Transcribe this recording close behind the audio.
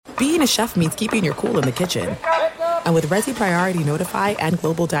being a chef means keeping your cool in the kitchen. And with Resi Priority Notify and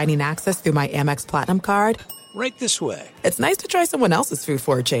Global Dining Access through my Amex Platinum card, right this way. It's nice to try someone else's food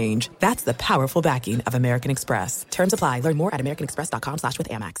for a change. That's the powerful backing of American Express. Terms apply. Learn more at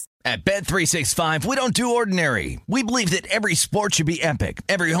americanexpress.com/withAmex. At Bet365, we don't do ordinary. We believe that every sport should be epic.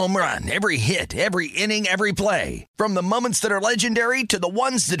 Every home run, every hit, every inning, every play. From the moments that are legendary to the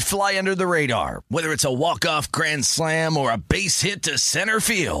ones that fly under the radar. Whether it's a walk-off grand slam or a base hit to center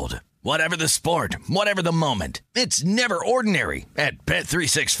field. Whatever the sport, whatever the moment, it's never ordinary at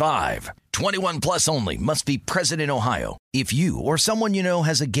Bet365. 21 plus only. Must be present in Ohio. If you or someone you know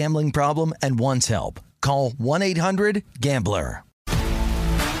has a gambling problem and wants help, call 1-800-GAMBLER.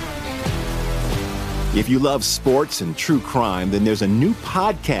 If you love sports and true crime, then there's a new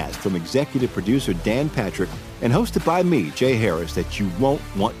podcast from executive producer Dan Patrick and hosted by me, Jay Harris, that you won't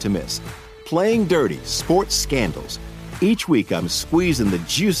want to miss. Playing Dirty: Sports Scandals. Each week, I'm squeezing the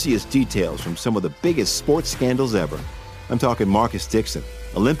juiciest details from some of the biggest sports scandals ever. I'm talking Marcus Dixon,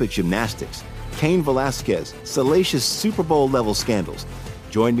 Olympic gymnastics, Cain Velasquez, salacious Super Bowl-level scandals.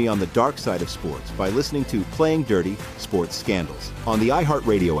 Join me on the dark side of sports by listening to Playing Dirty: Sports Scandals on the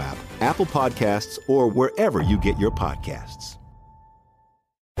iHeartRadio app, Apple Podcasts, or wherever you get your podcasts.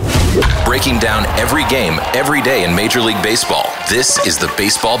 Breaking down every game, every day in Major League Baseball, this is the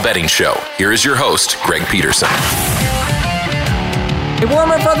Baseball Betting Show. Here is your host, Greg Peterson. A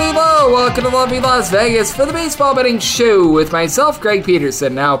warm and friendly hello. Welcome to lovely Las Vegas for the Baseball Betting Show with myself, Greg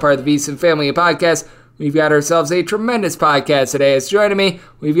Peterson, now part of the VSiN family of podcasts. We've got ourselves a tremendous podcast today. As joining me,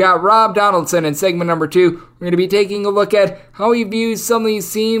 we've got Rob Donaldson in segment number 2. We're going to be taking a look at how he views some of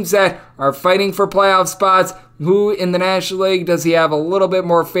these teams that are fighting for playoff spots. Who in the National League does he have a little bit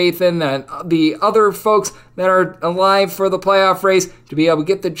more faith in than the other folks that are alive for the playoff race to be able to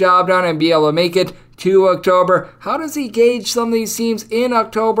get the job done and be able to make it to October? How does he gauge some of these teams in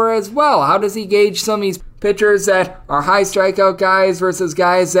October as well? How does he gauge some of these pitchers that are high strikeout guys versus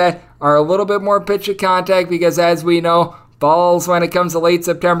guys that are a little bit more pitch to contact? Because as we know, balls, when it comes to late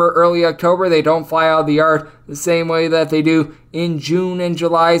September, early October, they don't fly out of the yard the same way that they do in June and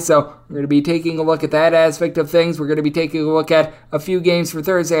July. So we're going to be taking a look at that aspect of things. We're going to be taking a look at a few games for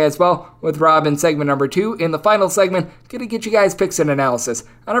Thursday as well with Rob in segment number 2. In the final segment, going to get you guys picks and analysis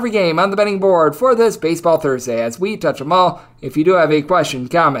on every game on the betting board for this Baseball Thursday as we touch them all. If you do have a question,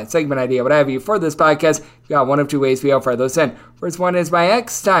 comment, segment idea, what have you for this podcast, you've got one of two ways we fire those in. First one is my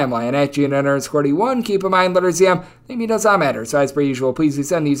X timeline at GN_D1. Keep in mind, letters CM, name does not matter. So as per usual, please do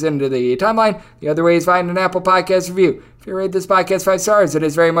send these into the timeline. The other way is find an Apple Podcast review. If you rate this podcast 5 stars, it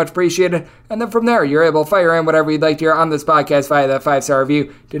is very much appreciated. And then from there, you're able to fire in whatever you'd like to hear on this podcast via that 5-star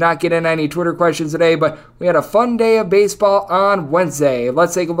review. Did not get in any Twitter questions today, but we had a fun day of baseball on Wednesday.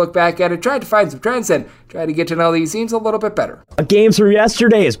 Let's take a look back at it, try to find some trends, and try to get to know these teams a little bit better. Games from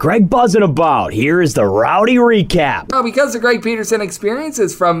yesterday is Greg buzzing about. Here is the rowdy recap. Well, because the Greg Peterson experience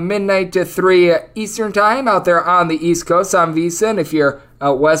is from midnight to 3 Eastern time out there on the East Coast on VSiN. If you're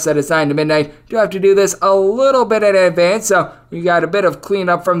out west at 9 to midnight, do have to do this a little bit in advance, so we got a bit of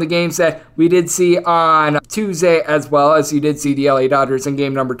cleanup from the games that we did see on Tuesday, as well as you did see the LA Dodgers in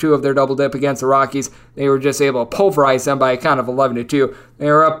game number 2 of their double dip against the Rockies. They were just able to pulverize them by a count of 11-2. They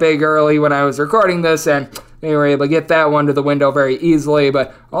were up big early when I was recording this, and they were able to get that one to the window very easily,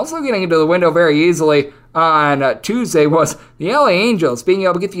 but also getting into the window very easily on Tuesday was the LA Angels being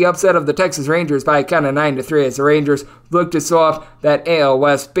able to get the upset of the Texas Rangers by a count of 9-3 as the Rangers look to sew up that AL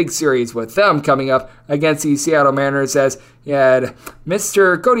West big series with them coming up against the Seattle Mariners, as you had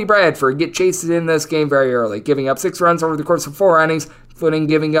Mr. Cody Bradford get chased in this game very early, giving up 6 runs over the course of 4 innings, including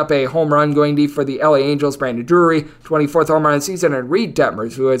giving up a home run going deep for the LA Angels. Brandon Drury, 24th home run of the season, and Reed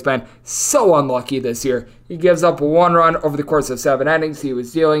Detmers, who has been so unlucky this year. He gives up 1 run over the course of 7 innings. He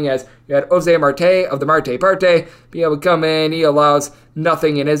was dealing as you had Jose Marte of the Marte Parte be able to come in. He allows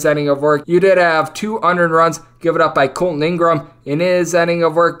nothing in his inning of work. You did have 2 unearned runs given up by Colton Ingram in his inning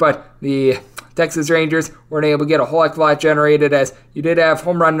of work, but the Texas Rangers weren't able to get a whole heck of a lot generated, as you did have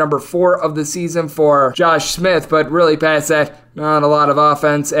home run number 4 of the season for Josh Smith, but really past that, not a lot of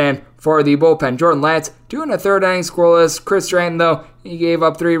offense. And for the bullpen, Jordan Latz, 2 1/3 innings scoreless. Chris Stratton, though, he gave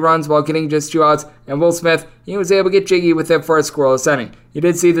up 3 runs while getting just 2 outs. And Will Smith, he was able to get jiggy with it for a scoreless inning. You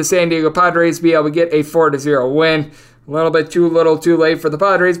did see the San Diego Padres be able to get a 4-0 win. A little bit too little too late for the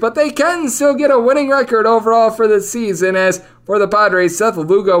Padres, but they can still get a winning record overall for this season. As for the Padres, Seth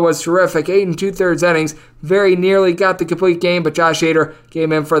Lugo was terrific, 8 2/3 innings, very nearly got the complete game, but Josh Hader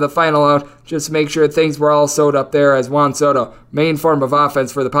came in for the final out just to make sure things were all sewed up there, as Juan Soto, main form of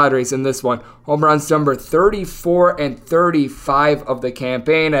offense for the Padres in this one. Home runs number 34 and 35 of the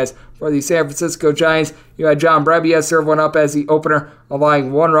campaign, as for the San Francisco Giants, you had John Brebbia serve one up as the opener,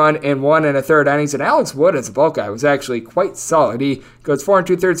 allowing 1 run in 1 1/3 innings. And Alex Wood, as a bulk guy, was actually quite solid. He goes 4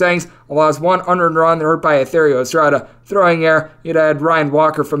 2/3 innings, allows 1 unearned run, hurt by Etherio Estrada. Throwing error, you'd had Ryan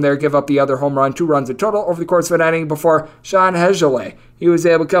Walker from there give up the other home run, 2 runs in total over the course of an inning before Sean Hejele. He was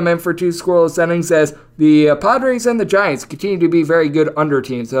able to come in for 2 scoreless innings as the Padres and the Giants continue to be very good under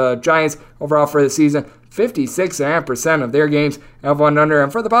teams. Giants overall for the season, 56.5% of their games have won under,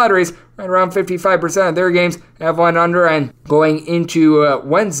 and for the Padres, right around 55% of their games have won under. And going into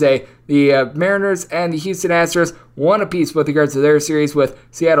Wednesday, the Mariners and the Houston Astros 1 apiece with regards to their series, with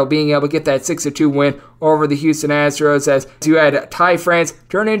Seattle being able to get that 6-2 win over the Houston Astros, as you had Ty France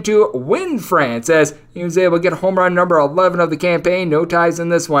turn into Win France, as he was able to get home run number 11 of the campaign. No ties in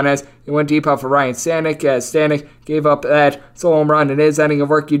this one, as he went deep off of Ryan Stanek, as Stanek gave up that solo home run in his inning of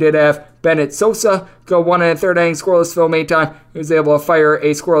work. You did have Bennett Sosa go 1 1/3 inning scoreless. Phil Maton, he was able to fire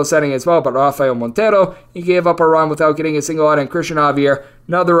a scoreless inning as well, but Rafael Montero, he gave up a run without getting a single out, and Christian Javier,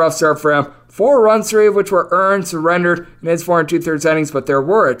 another rough start for him. 4 runs, 3 of which were earned, surrendered in his 4 2/3 innings, but there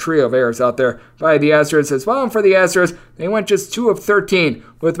were a trio of errors out there by the Astros as well. And for the Astros, they went just 2 of 13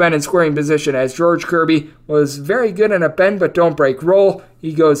 with men in scoring position, as George Kirby was very good in a bend but don't break role.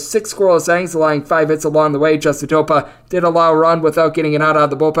 He goes 6 scoreless innings, allowing 5 hits along the way. Justin Topa did allow a run without getting it out of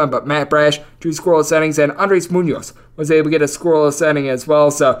the bullpen, but Matt Brash, 2 scoreless innings, and Andres Munoz was able to get a scoreless inning as well.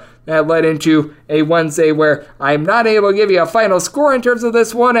 So that led into a Wednesday where I'm not able to give you a final score in terms of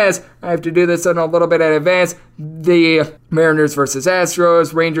this one, as I have to do this in a little bit in advance. The Mariners versus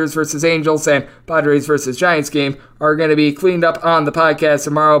Astros, Rangers versus Angels, and Padres versus Giants game are going to be cleaned up on the podcast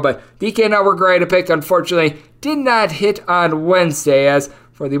tomorrow, but DK Network Right to Pick, unfortunately, did not hit on Wednesday, as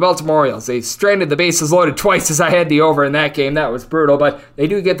for the Baltimore Orioles, they stranded the bases loaded twice as I had the over in that game. That was brutal, but they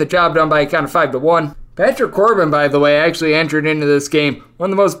do get the job done by a count of 5-1. Patrick Corbin, by the way, actually entered into this game one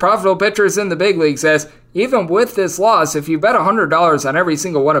of the most profitable pitchers in the big leagues, as even with this loss, if you bet $100 on every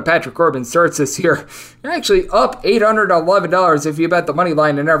single one of Patrick Corbin's starts this year, you're actually up $811 if you bet the money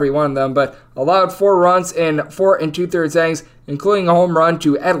line in every one of them. But allowed 4 runs in 4 2/3 innings, including a home run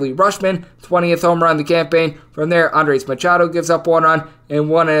to Adley Rutschman, 20th home run of the campaign. From there, Andres Machado gives up 1 run in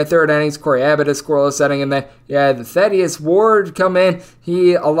 1 1/3 innings. Corey Abbott a scoreless inning, and then the Thaddeus Ward come in.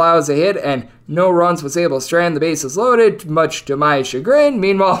 He allows a hit and no runs, was able to strand the bases loaded, much to my chagrin.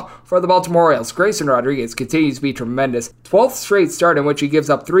 Meanwhile, for the Baltimore Orioles, Grayson Rodriguez continues to be tremendous. 12th straight start in which he gives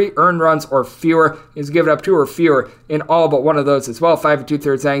up 3 earned runs or fewer. He's given up 2 or fewer in all but one of those as well. 5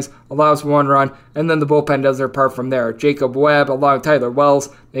 2/3 innings, allows 1 run, and then the bullpen does their part from there. Jacob Webb along Tyler Wells.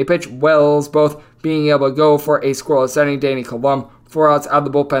 They pitch Wells, both being able to go for a scoreless inning. Danny Colum, 4 outs out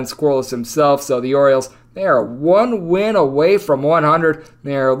of the bullpen, scoreless himself. So the Orioles, they are 1 win away from 100.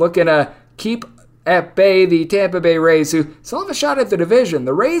 They're looking to keep at bay the Tampa Bay Rays, who still have a shot at the division.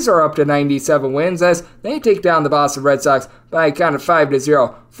 The Rays are up to 97 wins as they take down the Boston Red Sox by a count of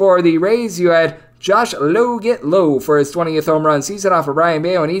 5-0. For the Rays, you had Josh Lowe get low for his 20th home run season off of Brian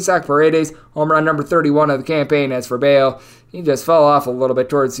Bayo, and Isaac Paredes, home run number 31 of the campaign. As for Bayo, he just fell off a little bit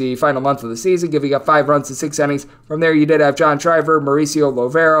towards the final month of the season, giving up 5 runs in 6 innings. From there, you did have John Shriver, Mauricio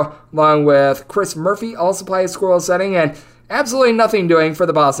Lovero, along with Chris Murphy, also play a scoreless inning, and absolutely nothing doing for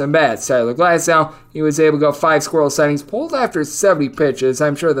the Boston Bats. Tyler Glasnow, he was able to go 5 scoreless innings, pulled after 70 pitches.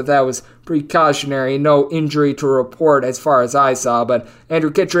 I'm sure that was precautionary. No injury to report as far as I saw. But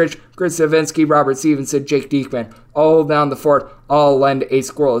Andrew Kittredge, Chris Savinsky, Robert Stevenson, Jake Diekman, all down the fort, all lend a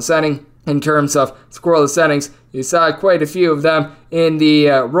scoreless inning. In terms of scoreless innings, you saw quite a few of them in the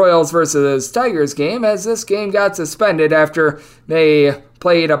Royals versus Tigers game, as this game got suspended after they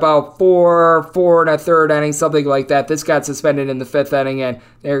played about 4 1/3 innings, something like that. This got suspended in the 5th inning, and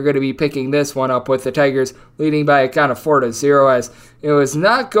they're going to be picking this one up with the Tigers leading by a count of 4-0, as it was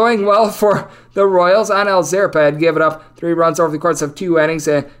not going well for the Royals. Anel Zerpa had given up 3 runs over the course of 2 innings,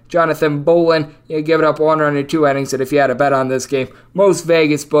 and Jonathan Bolin had given up 1 run in 2 innings. And if you had a bet on this game, most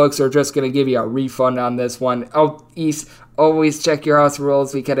Vegas books are just going to give you a refund on this one. Out East, always check your house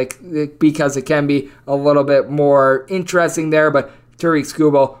rules because it can be a little bit more interesting there, but Tariq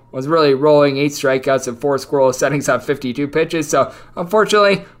Skubal was really rolling 8 strikeouts and 4 scoreless innings on 52 pitches. So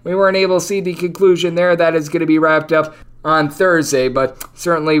unfortunately, we weren't able to see the conclusion there. That is going to be wrapped up on Thursday, but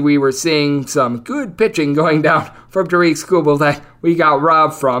certainly we were seeing some good pitching going down from Tariq Skubal that we got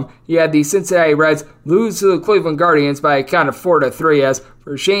robbed from. He had the Cincinnati Reds lose to the Cleveland Guardians by a count of 4-3. As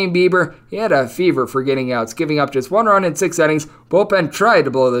for Shane Bieber, he had a fever for getting outs, giving up just 1 run in 6 innings. Bullpen tried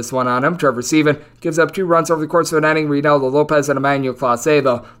to blow this one on him. Trevor Seaven gives up 2 runs over the course of an inning. Reynaldo Lopez and Emmanuel Clase,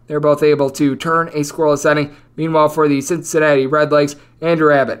 though, they're both able to turn a scoreless inning. Meanwhile, for the Cincinnati Redlegs,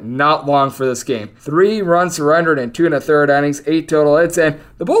 Andrew Abbott, not long for this game. 3 runs surrendered in 2 1/3 innings, 8 total hits, and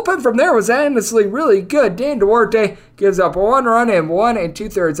the bullpen from there was honestly really good. Dan Duarte gives up 1 run in 1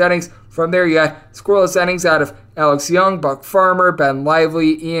 2/3 innings. From there, you got scoreless innings out of Alex Young, Buck Farmer, Ben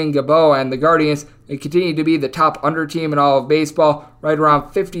Lively, Ian Gabot, and the Guardians. They continue to be the top under team in all of baseball, right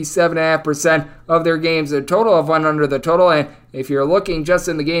around 57.5% of their games. A total of 1 under the total, and if you're looking just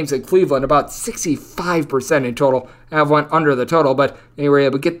in the games at Cleveland, about 65% in total have 1 under the total, but they were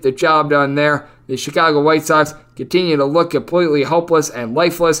able to get the job done there. The Chicago White Sox continue to look completely hopeless and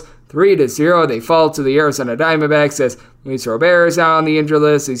lifeless. 3-0, they fall to the Arizona Diamondbacks as Luis Robert is out on the injured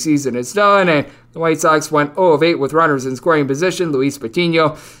list. The season is done, and the White Sox went 0 of 8 with runners in scoring position. Luis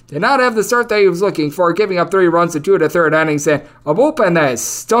Patino did not have the start that he was looking for, giving up 3 runs in 2 1/3 innings, and a bullpen that has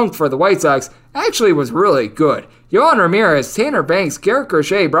stunk for the White Sox actually was really good. Yohan Ramirez, Tanner Banks, Garrett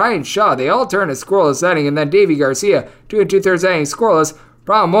Crochet, Brian Shaw, they all turned a scoreless inning, and then Davey Garcia, 2 2/3 innings scoreless.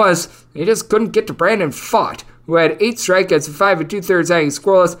 Problem was, they just couldn't get to Brandon Pfaadt, who had 8 strikeouts and 5 2/3 innings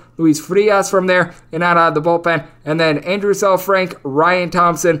scoreless. Luis Frias from there and out of the bullpen. And then Andrew Selfrank, Ryan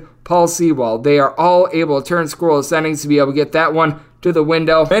Thompson, Paul Sewald. They are all able to turn scoreless innings to be able to get that one to the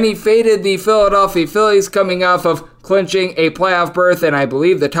window. Then he faded the Philadelphia Phillies, coming off of clinching a playoff berth and I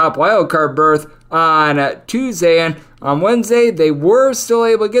believe the top wildcard berth on Tuesday. And on Wednesday, they were still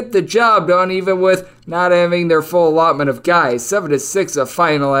able to get the job done, even with not having their full allotment of guys. 7-6 a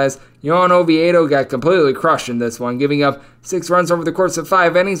final, as Johan Oviedo got completely crushed in this one, giving up 6 runs over the course of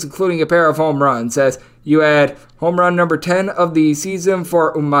 5 innings, including a pair of home runs. As you had home run number 10 of the season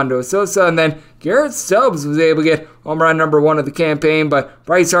for Umando Sosa, and then Garrett Stubbs was able to get home run number 1 of the campaign, but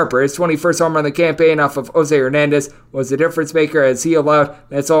Bryce Harper, his 21st home run of the campaign off of Jose Hernandez, was the difference maker as he allowed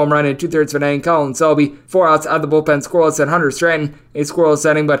that home run in 2/3 of an inning. Colin Selby, 4 outs out of the bullpen scoreless, and Hunter Stratton, a scoreless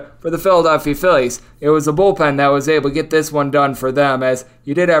inning. But for the Philadelphia Phillies, it was the bullpen that was able to get this one done for them, as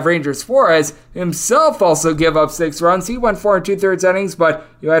you did have Ranger Suarez himself also give up 6 runs. He went 4 2/3 innings, but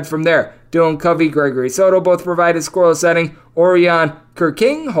you had from there Dylan Covey, Gregory Soto both provided scoreless inning. Orion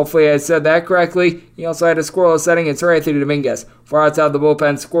Kerking, hopefully I said that correctly, he also had a scoreless inning. And Sir Anthony Dominguez, 4 outs out of the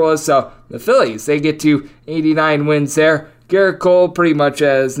bullpen scoreless. So the Phillies, they get to 89 wins there. Garrett Cole pretty much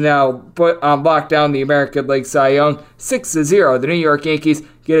has now put on lockdown the American League Cy Young. 6-0. The New York Yankees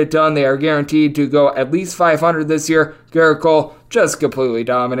get it done. They are guaranteed to go at least 500 this year. Garrett Cole just completely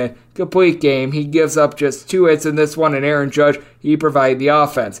dominant. Complete game. He gives up just 2 hits in this one, and Aaron Judge, he provided the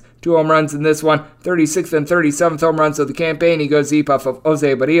offense. 2 home runs in this one, 36th and 37th home runs of the campaign. He goes deep off of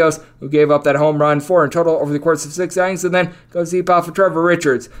Jose Barrios, who gave up that home run, 4 in total over the course of 6 innings, and then goes deep off of Trevor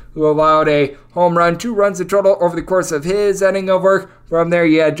Richards, who allowed a home run, 2 runs in total over the course of his inning of work. From there,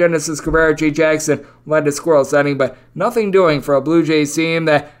 you had Genesis Cabrera, Jay Jackson led to scoreless inning, but nothing doing for a Blue Jays team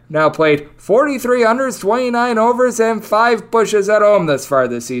that now played 43 unders, 29 overs, and 5 pushes at home thus far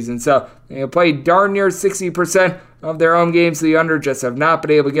this season. So they played darn near 60% of their home games. The under just have not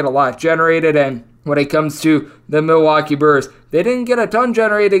been able to get a lot generated. And when it comes to the Milwaukee Brewers, they didn't get a ton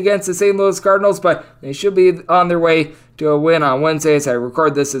generated against the St. Louis Cardinals, but they should be on their way to a win on Wednesday. As I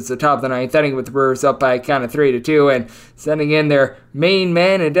record this, it's the top of the 9th inning with the Brewers up by a count of 3-2 and sending in their main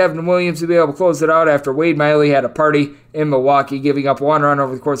man and Devin Williams to be able to close it out after Wade Miley had a party in Milwaukee, giving up 1 run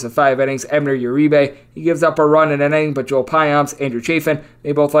over the course of 5 innings. Ebner Uribe, he gives up a run in an inning, but Joel Payamps, Andrew Chafin,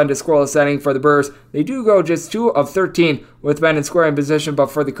 they both lend a scoreless inning for the Brewers. They do go just 2 of 13 with men in scoring position,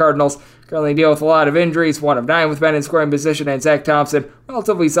 but for the Cardinals, currently deal with a lot of injuries. 1 of 9 with men in scoring position, and Zach Thompson,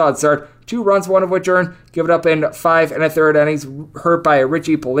 relatively solid start. 2 runs, 1 of which earned, give it up in 5 1/3 innings, hurt by a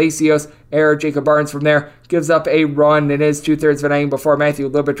Richie Palacios error. Jacob Barnes from there gives up a run in his 2/3 of an inning before Matthew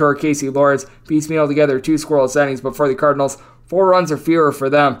Liberatore, Casey Lawrence piecemeal together 2 scoreless innings. But for the Cardinals, 4 runs or fewer for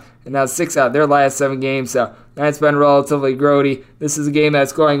them, and now 6 out of their last 7 games. So that's been relatively grody. This is a game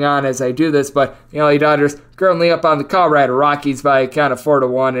that's going on as I do this, but the LA Dodgers currently up on the Colorado Rockies by a count of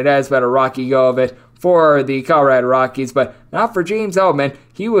 4-1. It has been a rocky go of it for the Colorado Rockies, but not for James Outman.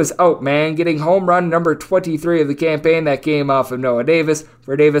 He was out, man, getting home run number 23 of the campaign. That came off of Noah Davis.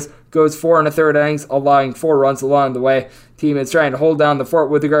 For Davis, goes 4 1/3 innings, allowing 4 runs along the way. Team is trying to hold down the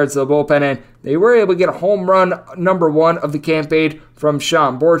fort with regards to the bullpen, and they were able to get a home run number 1 of the campaign from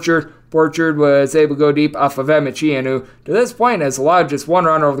Sean Borchard. Borchard was able to go deep off of Emmett Sheehan, who to this point has allowed just 1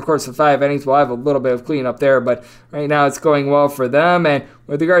 run over the course of 5 innings. We'll have a little bit of cleanup there, but right now it's going well for them. And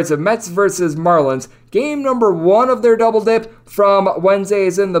with regards to Mets versus Marlins, game number 1 of their double dip from Wednesday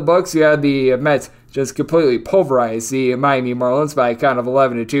is in the books. You had the Mets just completely pulverize the Miami Marlins by a count of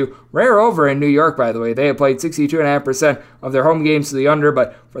 11-2. Rare over in New York, by the way. They have played 62.5% of their home games to the under,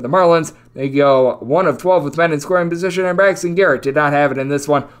 but for the Marlins, they go 1 of 12 with men in scoring position, and Braxton Garrett did not have it in this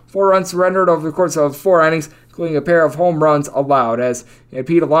one. 4 runs surrendered over the course of 4 innings, including a pair of home runs allowed, as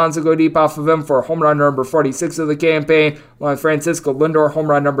Pete Alonso go deep off of him for home run number 46 of the campaign, along with Francisco Lindor, home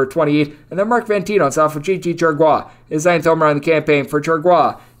run number 28, and then Mark Ventinos off of Chichi Chargois, his 9th home run of the campaign for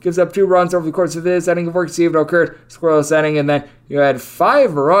Chargois. Gives up 2 runs over the course of his inning of work. See if it occurred. Scoreless inning, and then you had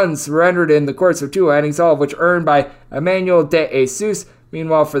 5 runs surrendered in the course of 2 innings, all of which earned by Emmanuel De Jesus.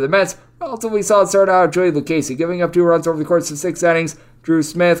 Meanwhile, for the Mets, relatively solid start out of Joey Lucchesi, giving up 2 runs over the course of 6 innings. Drew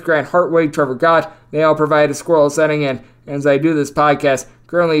Smith, Grant Hartwig, Trevor Gott, they all provide a scoreless inning, and as I do this podcast,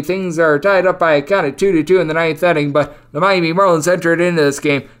 currently things are tied up by a count of 2-2 in the 9th inning, but the Miami Marlins entered into this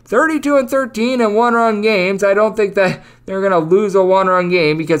game 32-13 in 1-run games. I don't think that they're going to lose a 1-run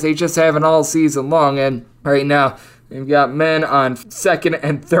game because they just haven't all season long, and right now they've got men on 2nd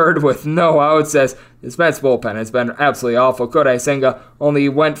and 3rd with no outs, as this Mets bullpen has been absolutely awful. Kodai Senga only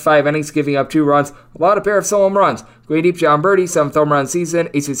went 5 innings, giving up 2 runs, allowed a pair of solo home runs. Going deep, John Birdie, 7th home run season.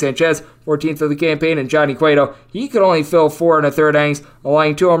 AC Sanchez, 14th of the campaign, and Johnny Cueto, he could only fill 4 1/3 innings,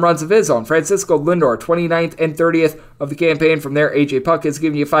 allowing 2 home runs of his own. Francisco Lindor, 29th and 30th of the campaign from there. AJ Puck is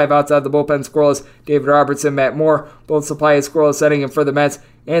giving you 5 outs out of the bullpen, scoreless. David Robertson, Matt Moore, both supply a scoreless inning, and for the Mets,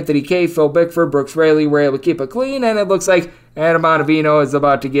 Anthony Kay, Phil Bickford, Brooks Raley were able to keep it clean, and it looks like Adam Ottavino is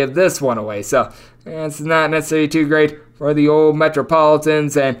about to give this one away. So it's not necessarily too great for the old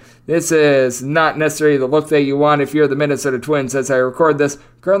Metropolitans, and this is not necessarily the look that you want if you're the Minnesota Twins as I record this.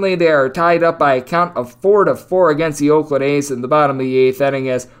 Currently, they are tied up by a count of 4-4 against the Oakland A's in the bottom of the 8th inning,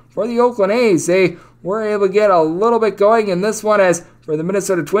 as for the Oakland A's, they were able to get a little bit going in this one, as for the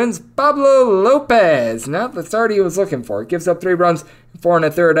Minnesota Twins, Pablo Lopez, not the start he was looking for. Gives up 3 runs in 4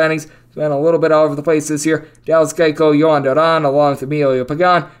 1/3 innings. Been a little bit all over the place this year. Dallas Keuchel, Yohan Duran, along with Emilio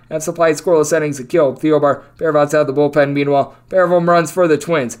Pagan, have supplied scoreless innings to kill Theobar. Pair of outs out of the bullpen. Meanwhile, pair of home runs for the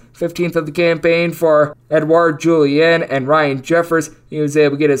Twins. 15th of the campaign for Edouard Julien and Ryan Jeffers. He was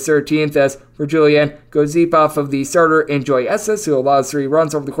able to get his 13th, as for Julien, goes deep off of the starter Enjoy Estes, who allows 3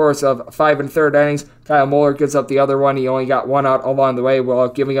 runs over the course of 5 1/3 innings. Kyle Muller gives up the other one. He only got 1 out along the way while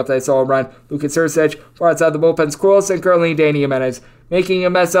giving up that solo run. Lucas Erceg, 4 outside the bullpen, scoreless, and currently Danny Jimenez making a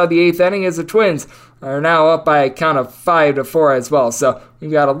mess out of the 8th inning, as the Twins are now up by a count of 5-4 as well. So we've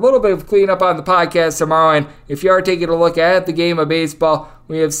got a little bit of cleanup on the podcast tomorrow, and if you are taking a look at the game of baseball,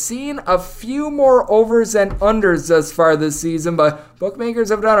 we have seen a few more overs and unders thus far this season, but bookmakers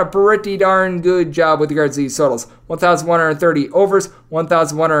have done a pretty darn good job with regards to these totals. 1,130 overs,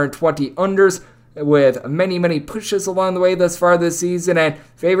 1,120 unders, with many, many pushes along the way thus far this season, and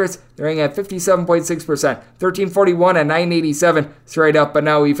favorites, they're in at 57.6%, 1341 and 987 straight up, but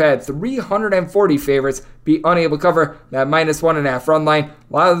now we've had 340 favorites be unable to cover that -1.5 run line.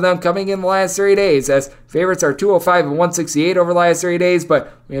 A lot of them coming in the last 3 days, as favorites are 205 and 168 over the last 3 days,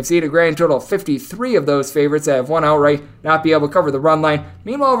 but we have seen a grand total of 53 of those favorites that have won outright not be able to cover the run line.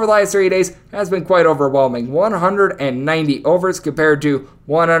 Meanwhile, over the last 3 days, has been quite overwhelming. 190 overs compared to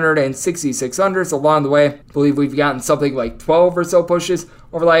 166 unders along the way. I believe we've gotten something like 12 or so pushes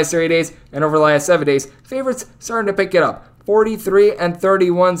over the last 3 days, and over the last 7 days, favorites starting to pick it up. 43 and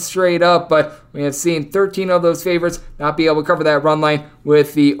 31 straight up, but we have seen 13 of those favorites not be able to cover that run line,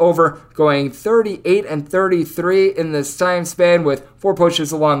 with the over going 38 and 33 in this time span with 4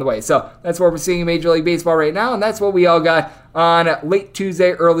 pushes along the way. So that's what we're seeing in Major League Baseball right now, and that's what we all got on late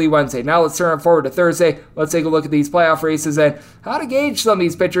Tuesday, early Wednesday. Now let's turn it forward to Thursday. Let's take a look at these playoff races and how to gauge some of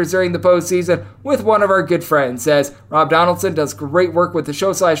these pitchers during the postseason with one of our good friends, as Rob Donaldson does great work with the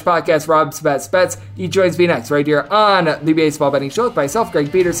show/podcast Rob's Best Bets. He joins me next right here on the Baseball Betting Show with myself,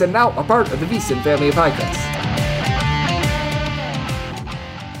 Greg Peterson, now a part of the VSiN family of podcasts.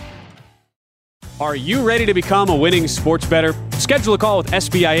 Are you ready to become a winning sports bettor? Schedule a call with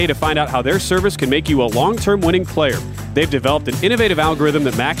SBIA to find out how their service can make you a long-term winning player. They've developed an innovative algorithm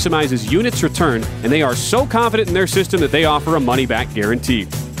that maximizes units return, and they are so confident in their system that they offer a money-back guarantee.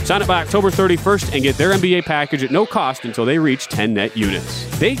 Sign up by October 31st and get their MBA package at no cost until they reach 10 net units.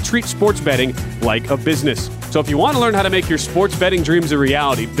 They treat sports betting like a business. So if you want to learn how to make your sports betting dreams a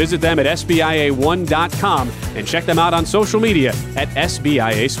reality, visit them at SBIA1.com and check them out on social media at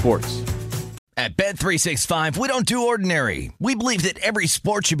SBIA Sports. At Bet365, we don't do ordinary. We believe that every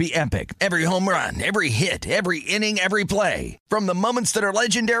sport should be epic. Every home run, every hit, every inning, every play. From the moments that are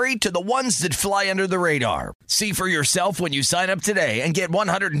legendary to the ones that fly under the radar. See for yourself when you sign up today and get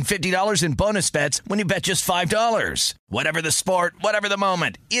 $150 in bonus bets when you bet just $5. Whatever the sport, whatever the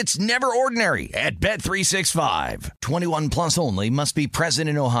moment, it's never ordinary at Bet365. 21 plus only. Must be present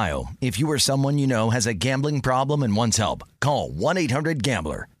in Ohio. If you or someone you know has a gambling problem and wants help, call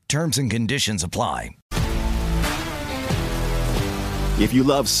 1-800-GAMBLER. Terms and conditions apply. If you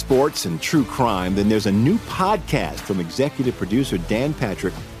love sports and true crime, then there's a new podcast from executive producer Dan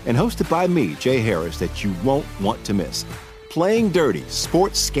Patrick and hosted by me, Jay Harris, that you won't want to miss. Playing Dirty: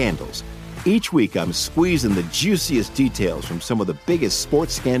 Sports Scandals. Each week, I'm squeezing the juiciest details from some of the biggest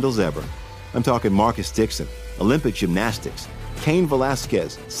sports scandals ever. I'm talking Marcus Dixon, Olympic gymnastics, Cain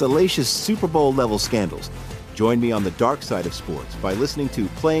Velasquez, salacious Super Bowl-level scandals. Join me on the dark side of sports by listening to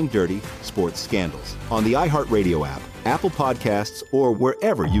Playing Dirty: Sports Scandals on the iHeartRadio app, Apple Podcasts, or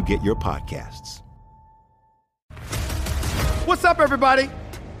wherever you get your podcasts. What's up, everybody?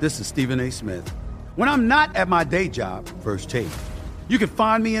 This is Stephen A. Smith. When I'm not at my day job, First Take, you can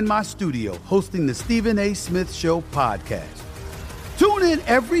find me in my studio hosting the Stephen A. Smith Show podcast. Tune in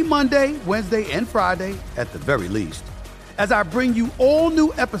every Monday, Wednesday, and Friday, at the very least, as I bring you all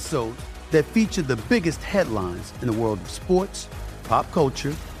new episodes that feature the biggest headlines in the world of sports, pop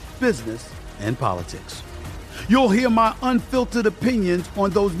culture, business, and politics. You'll hear my unfiltered opinions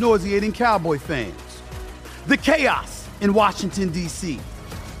on those nauseating Cowboy fans, the chaos in Washington, D.C.,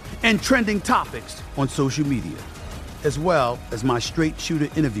 and trending topics on social media, as well as my straight shooter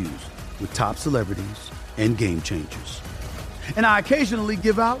interviews with top celebrities and game changers. And I occasionally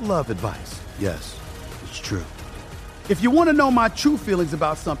give out love advice. Yes, it's true. If you want to know my true feelings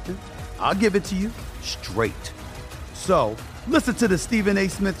about something, I'll give it to you straight. So, listen to the Stephen A.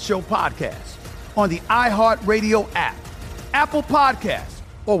 Smith Show podcast on the iHeartRadio app, Apple Podcasts,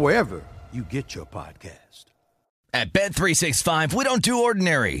 or wherever you get your podcast. At Bet365, we don't do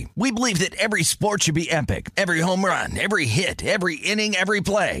ordinary. We believe that every sport should be epic. Every home run, every hit, every inning, every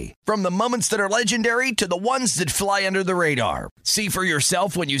play. From the moments that are legendary to the ones that fly under the radar. See for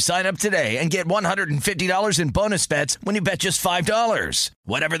yourself when you sign up today and get $150 in bonus bets when you bet just $5.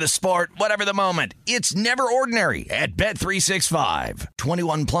 Whatever the sport, whatever the moment, it's never ordinary at Bet365.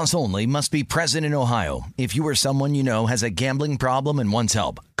 21 plus only. Must be present in Ohio. If you or someone you know has a gambling problem and wants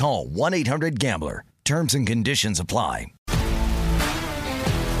help, call 1-800-GAMBLER. Terms and conditions apply.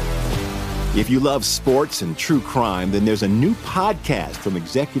 If you love sports and true crime, then there's a new podcast from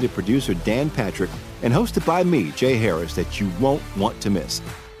executive producer Dan Patrick and hosted by me, Jay Harris, that you won't want to miss.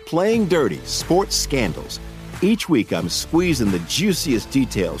 Playing Dirty: Sports Scandals. Each week, I'm squeezing the juiciest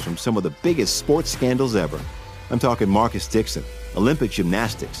details from some of the biggest sports scandals ever. I'm talking Marcus Dixon, Olympic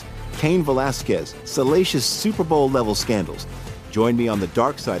gymnastics, Cain Velasquez, salacious Super Bowl-level scandals. Join me on the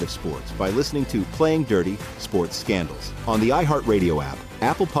dark side of sports by listening to Playing Dirty: Sports Scandals on the iHeartRadio app,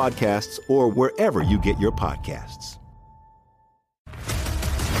 Apple Podcasts, or wherever you get your podcasts.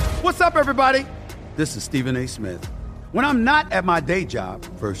 What's up, everybody? This is Stephen A. Smith. When I'm not at my day job,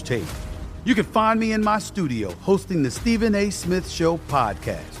 First Take, you can find me in my studio hosting the Stephen A. Smith Show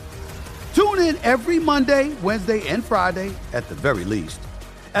podcast. Tune in every Monday, Wednesday, and Friday, at the very least,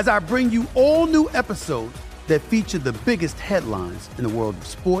 as I bring you all new episodes that feature the biggest headlines in the world of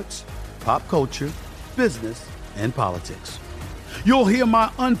sports, pop culture, business, and politics. You'll hear my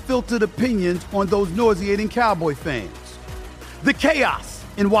unfiltered opinions on those nauseating Cowboy fans, the chaos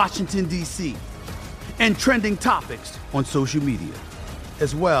in Washington, D.C., and trending topics on social media,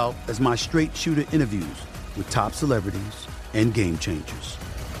 as well as my straight shooter interviews with top celebrities and game changers.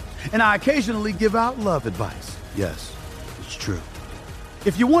 And I occasionally give out love advice. Yes, it's true.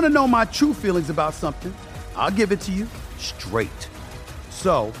 If you want to know my true feelings about something, I'll give it to you straight.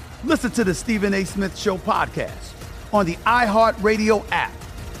 So, listen to the Stephen A. Smith Show podcast on the iHeartRadio app,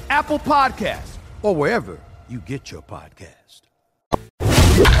 Apple Podcasts, or wherever you get your podcast.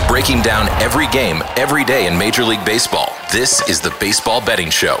 Breaking down every game, every day in Major League Baseball, this is the Baseball Betting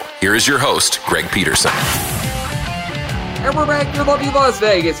Show. Here is your host, Greg Peterson. And we're back to lovely Las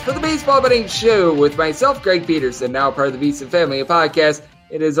Vegas for the Baseball Betting Show with myself, Greg Peterson, now part of the VSiN family of podcasts.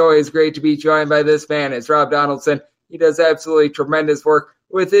 It is always great to be joined by this man. It's Rob Donaldson. He does absolutely tremendous work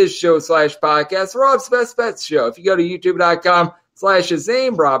with his show/podcast, Rob's Best Bets Show. If you go to youtube.com/his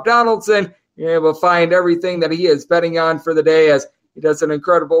name, Rob Donaldson, you're able to find everything that he is betting on for the day, as he does an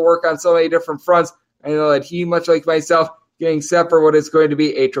incredible work on so many different fronts. I know that he, much like myself, getting set for what is going to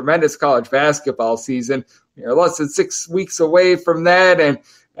be a tremendous college basketball season. We're less than 6 weeks away from that, and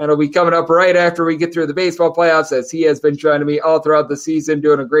it'll be coming up right after we get through the baseball playoffs, as he has been joining me all throughout the season,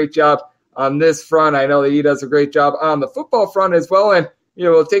 doing a great job on this front. I know that he does a great job on the football front as well. And,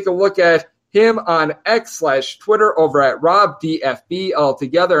 we'll take a look at him on X/Twitter over at RobDFB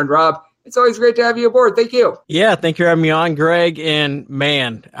altogether. And Rob, it's always great to have you aboard. Thank you. Yeah, thank you for having me on, Greg. And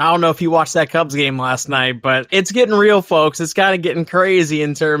man, I don't know if you watched that Cubs game last night, but it's getting real, folks. It's kind of getting crazy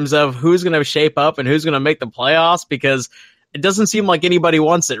in terms of who's going to shape up and who's going to make the playoffs, because it doesn't seem like anybody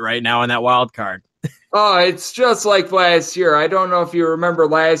wants it right now in that wild card. Oh, it's just like last year. I don't know if you remember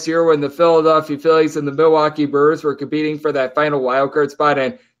last year when the Philadelphia Phillies and the Milwaukee Brewers were competing for that final wild card spot,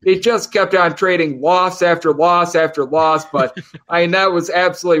 and they just kept on trading loss after loss after loss. But that was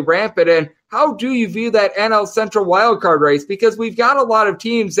absolutely rampant. And how do you view that NL Central wild card race? Because we've got a lot of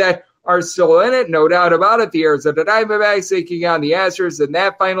teams that are still in it, no doubt about it. The Arizona Diamondbacks taking on the Astros in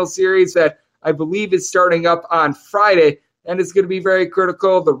that final series that I believe is starting up on Friday. And it's going to be very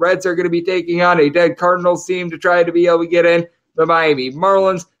critical. The Reds are going to be taking on a dead Cardinals team to try to be able to get in. The Miami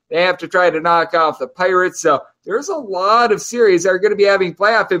Marlins, they have to try to knock off the Pirates. So there's a lot of series that are going to be having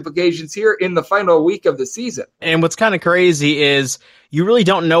playoff implications here in the final week of the season. And what's kind of crazy is you really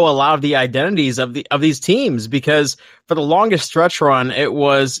don't know a lot of the identities of these teams, because for the longest stretch run, it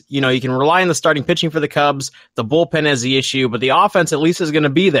was, you can rely on the starting pitching for the Cubs. The bullpen is the issue, but the offense at least is going to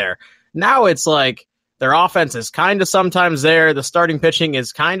be there. Now it's like, their offense is kind of sometimes there. The starting pitching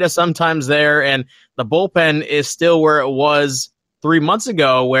is kind of sometimes there. And the bullpen is still where it was 3 months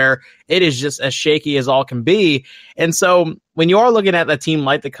ago, where it is just as shaky as all can be. And so when you are looking at a team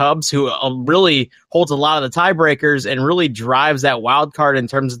like the Cubs, who really holds a lot of the tiebreakers and really drives that wild card in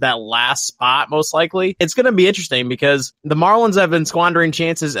terms of that last spot, most likely, it's going to be interesting, because the Marlins have been squandering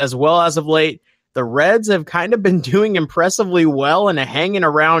chances as well as of late. The Reds have kind of been doing impressively well and hanging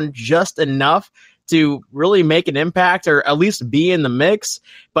around just enough to really make an impact, or at least be in the mix.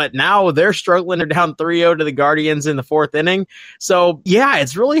 But now they're struggling. They're down 3-0 to the Guardians in the fourth inning. So yeah,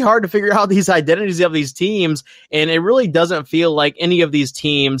 it's really hard to figure out these identities of these teams. And it really doesn't feel like any of these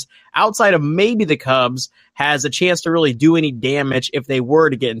teams, outside of maybe the Cubs, has a chance to really do any damage if they were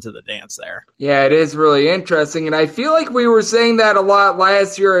to get into the dance there. Yeah, it is really interesting. And I feel like we were saying that a lot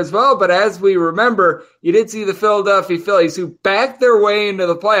last year as well. But as we remember, you did see the Philadelphia Phillies, who backed their way into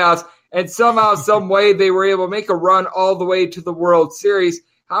the playoffs, and somehow, some way, they were able to make a run all the way to the World Series.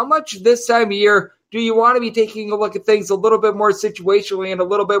 How much this time of year do you want to be taking a look at things a little bit more situationally and a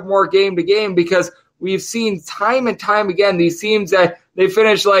little bit more game to game? Because we've seen time and time again these teams that they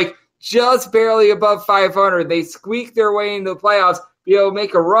finish like just barely above 500. They squeak their way into the playoffs, be able to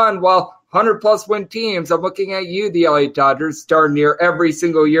make a run, while 100-plus win teams, I'm looking at you, the LA Dodgers, darn near every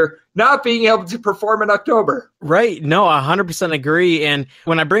single year, not being able to perform in October. Right. No, 100% agree. And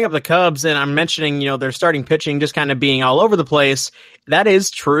when I bring up the Cubs and I'm mentioning, their starting pitching just kind of being all over the place, that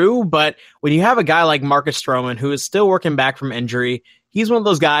is true. But when you have a guy like Marcus Stroman, who is still working back from injury, he's one of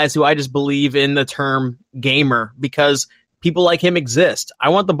those guys who I just believe in the term gamer, because people like him exist. I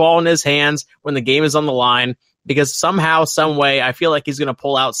want the ball in his hands when the game is on the line, because somehow, some way, I feel like he's going to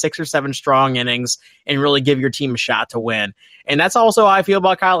pull out 6 or 7 strong innings and really give your team a shot to win. And that's also how I feel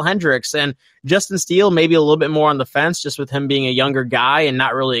about Kyle Hendricks. And Justin Steele, maybe a little bit more on the fence, just with him being a younger guy and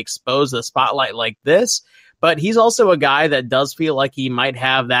not really exposed to the spotlight like this. But he's also a guy that does feel like he might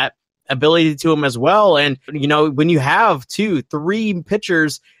have that ability to him as well. And, when you have 2, 3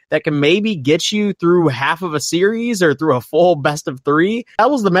 pitchers that can maybe get you through half of a series or through a full best of 3. That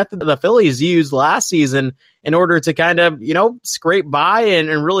was the method that the Phillies used last season in order to kind of, scrape by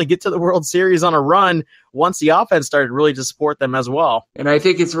and really get to the World Series on a run once the offense started really to support them as well. And I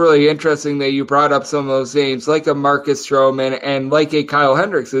think it's really interesting that you brought up some of those names like a Marcus Stroman and like a Kyle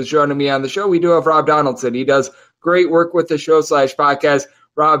Hendricks who's joining me on the show. We do have Rob Donaldson. He does great work with the show/podcast,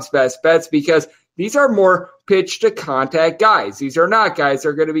 Rob's Best Bets, because these are more pitch to contact guys. These are not guys that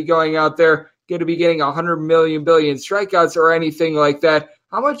are going to be going out there, going to be getting 100 million billion strikeouts or anything like that.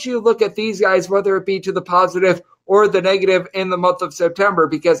 How much you look at these guys, whether it be to the positive or the negative in the month of September,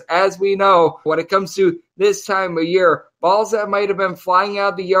 because as we know, when it comes to this time of year, balls that might have been flying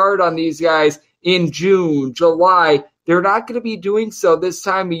out the yard on these guys in June, July, they're not going to be doing so this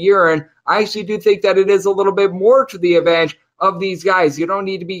time of year. And I actually do think that it is a little bit more to the advantage of these guys. You don't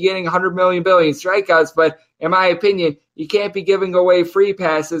need to be getting 100 million billion strikeouts, but in my opinion, you can't be giving away free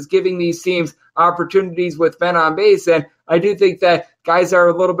passes, giving these teams opportunities with men on base. And I do think that guys that are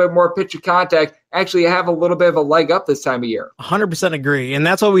a little bit more pitch to contact actually have a little bit of a leg up this time of year. 100% agree. And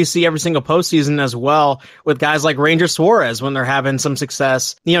that's what we see every single postseason as well with guys like Ranger Suarez when they're having some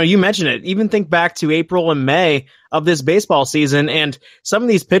success. You mentioned it. Even think back to April and May of this baseball season, and some of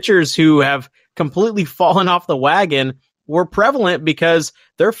these pitchers who have completely fallen off the wagon were prevalent because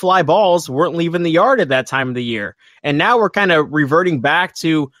their fly balls weren't leaving the yard at that time of the year. And now we're kind of reverting back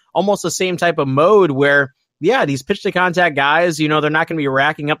to almost the same type of mode where, yeah, these pitch to contact guys, they're not going to be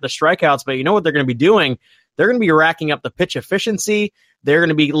racking up the strikeouts, but you know what they're going to be doing? They're going to be racking up the pitch efficiency. They're going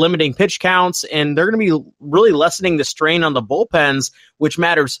to be limiting pitch counts, and they're going to be really lessening the strain on the bullpens, which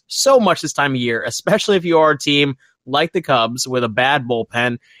matters so much this time of year, especially if you are a team like the Cubs with a bad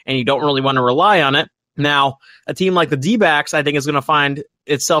bullpen and you don't really want to rely on it. Now, a team like the D-backs, I think, is going to find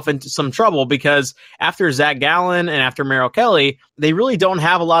itself into some trouble because after Zach Gallen and after Merrill Kelly, they really don't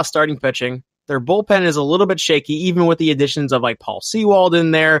have a lot of starting pitching. Their bullpen is a little bit shaky, even with the additions of like Paul Sewald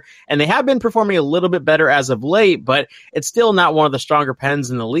in there. And they have been performing a little bit better as of late, but it's still not one of the stronger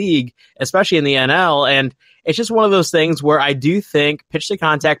pens in the league, especially in the NL. And it's just one of those things where I do think pitch to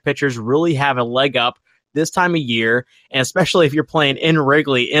contact pitchers really have a leg up this time of year. And especially if you're playing in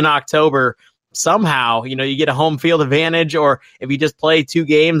Wrigley in October, somehow, you get a home field advantage, or if you just play 2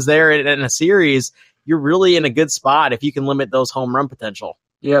 games there in a series, you're really in a good spot if you can limit those home run potential.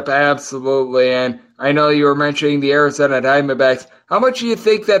 Yep, absolutely. And I know you were mentioning the Arizona Diamondbacks. How much do you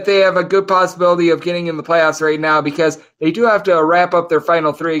think that they have a good possibility of getting in the playoffs right now? Because they do have to wrap up their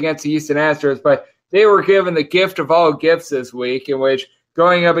final 3 against the Houston Astros, but they were given the gift of all gifts this week, in which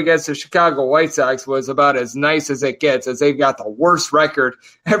going up against the Chicago White Sox was about as nice as it gets, as they've got the worst record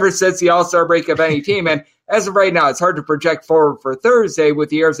ever since the All-Star break of any team. And as of right now, it's hard to project forward for Thursday with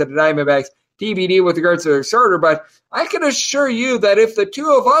the Arizona Diamondbacks TBD with regards to their starter, but I can assure you that if the two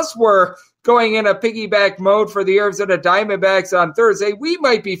of us were going in a piggyback mode for the Arizona Diamondbacks on Thursday, we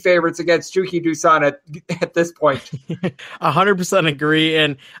might be favorites against Touki Toussaint at this point. 100% agree,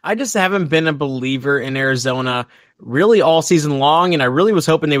 and I just haven't been a believer in Arizona really all season long, and I really was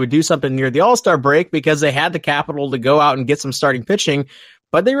hoping they would do something near the All-Star break because they had the capital to go out and get some starting pitching,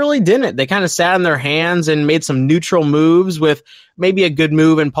 but they really didn't. They kind of sat on their hands and made some neutral moves with maybe a good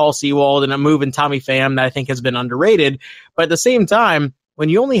move in Paul Sewald and a move in Tommy Pham that I think has been underrated. But at the same time, when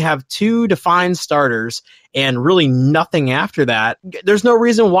you only have 2 defined starters and really nothing after that, there's no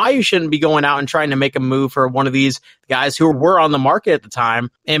reason why you shouldn't be going out and trying to make a move for one of these guys who were on the market at the time.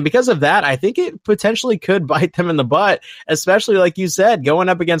 And because of that, I think it potentially could bite them in the butt, especially like you said, going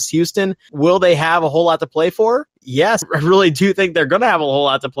up against Houston. Will they have a whole lot to play for? Yes, I really do think they're going to have a whole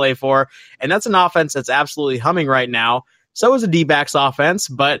lot to play for. And that's an offense that's absolutely humming right now. So is the D-backs offense,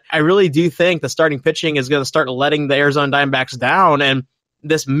 but I really do think the starting pitching is going to start letting the Arizona Diamondbacks down. And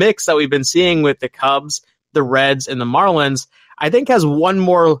this mix that we've been seeing with the Cubs, the Reds, and the Marlins, I think has one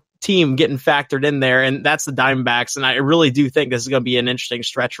more team getting factored in there, and that's the Diamondbacks. And I really do think this is going to be an interesting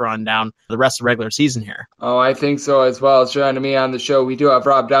stretch run down the rest of the regular season here. Oh, I think so as well. Joining me on the show, we do have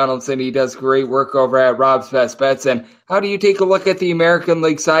Rob Donaldson. He does great work over at Rob's Best Bets. And how do you take a look at the American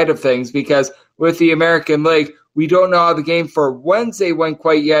League side of things? Because with the American League, we don't know how the game for Wednesday went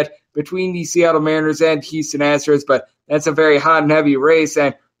quite yet between the Seattle Mariners and Houston Astros, but that's a very hot and heavy race.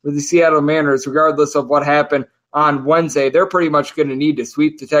 And for the Seattle Mariners, regardless of what happened on Wednesday, they're pretty much going to need to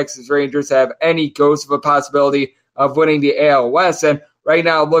sweep the Texas Rangers to have any ghost of a possibility of winning the AL West. And right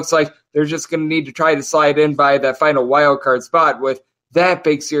now it looks like they're just going to need to try to slide in by that final wild card spot with that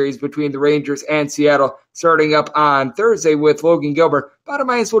big series between the Rangers and Seattle starting up on Thursday with Logan Gilbert, about a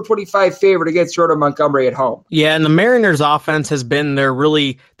minus 125 favorite against Jordan Montgomery at home. Yeah, and the Mariners offense has been their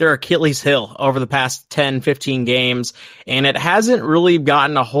Achilles heel over the past 10, 15 games, and it hasn't really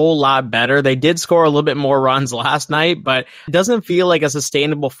gotten a whole lot better. They did score a little bit more runs last night, but it doesn't feel like a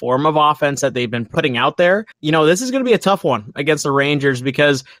sustainable form of offense that they've been putting out there. This is going to be a tough one against the Rangers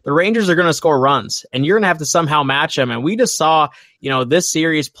because the Rangers are going to score runs, and you're going to have to somehow match them. And we just saw, this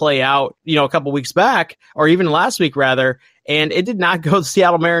series play out, a couple weeks back, or even last week rather, and it did not go the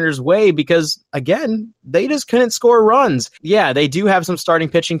Seattle Mariners' way because, again, they just couldn't score runs. Yeah, they do have some starting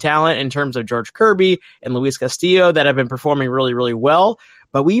pitching talent in terms of George Kirby and Luis Castillo that have been performing really, really well.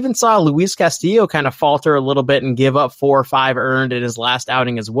 But we even saw Luis Castillo kind of falter a little bit and give up 4 or 5 earned in his last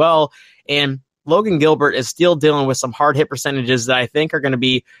outing as well. And Logan Gilbert is still dealing with some hard hit percentages that I think are going to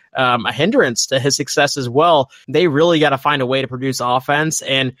be a hindrance to his success as well. They really got to find a way to produce offense.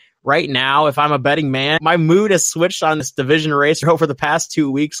 And right now, if I'm a betting man, my mood has switched on this division race over the past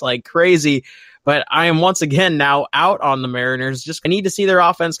 2 weeks like crazy. But I am once again now out on the Mariners. I need to see their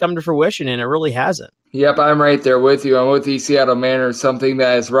offense come to fruition, and it really hasn't. Yep, I'm right there with you. I'm with the Seattle Mariners. Something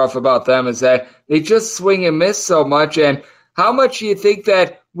that is rough about them is that they just swing and miss so much. And how much do you think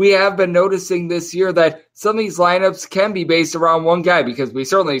that we have been noticing this year that some of these lineups can be based around one guy? Because we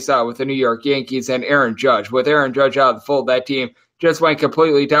certainly saw it with the New York Yankees and Aaron Judge. With Aaron Judge out of the fold, that team just went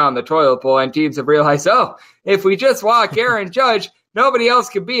completely down the toilet bowl, and teams have realized, if we just walk Aaron Judge, nobody else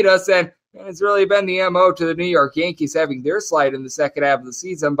can beat us. And And it's really been the MO to the New York Yankees having their slide in the second half of the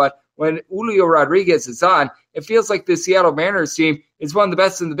season. But when Julio Rodriguez is on, it feels like the Seattle Mariners team is one of the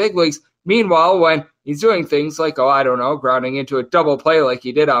best in the big leagues. Meanwhile, when he's doing things like, grounding into a double play like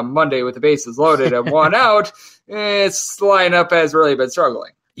he did on Monday with the bases loaded and 1 out, his lineup has really been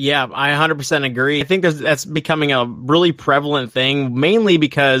struggling. Yeah, I 100% agree. I think that's becoming a really prevalent thing, mainly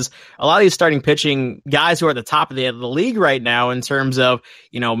because a lot of these starting pitching guys who are at the top of the league right now in terms of,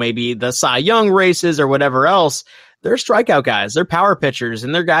 maybe the Cy Young races or whatever else, they're strikeout guys, they're power pitchers,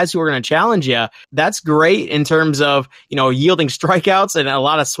 and they're guys who are going to challenge you. That's great in terms of, yielding strikeouts and a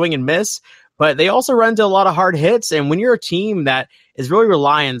lot of swing and miss, but they also run into a lot of hard hits. And when you're a team that is really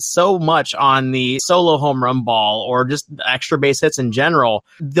relying so much on the solo home run ball or just extra base hits in general,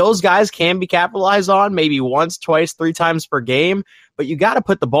 those guys can be capitalized on maybe once, twice, 3 times per game, but you got to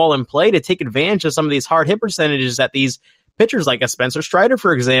put the ball in play to take advantage of some of these hard hit percentages that these pitchers like a Spencer Strider,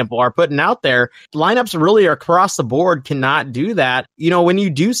 for example, are putting out there. Lineups really across the board cannot do that. When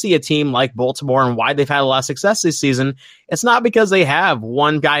you do see a team like Baltimore and why they've had a lot of success this season, it's not because they have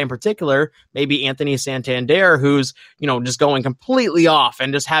one guy in particular, maybe Anthony Santander, who's, just going completely off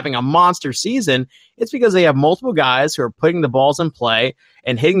and just having a monster season. It's because they have multiple guys who are putting the balls in play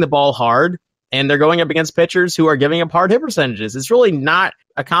and hitting the ball hard, and they're going up against pitchers who are giving up hard hit percentages. It's really not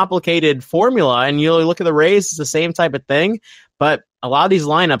a complicated formula, and you look at the Rays, it's the same type of thing, but a lot of these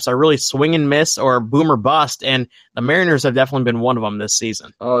lineups are really swing and miss or boom or bust, and the Mariners have definitely been one of them this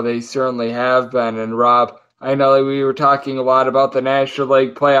season. Oh, they certainly have been. And Rob, I know that we were talking a lot about the National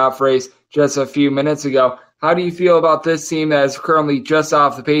League playoff race just a few minutes ago. How do you feel about this team that is currently just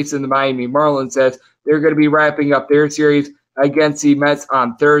off the pace in the Miami Marlins, as they're going to be wrapping up their series against the Mets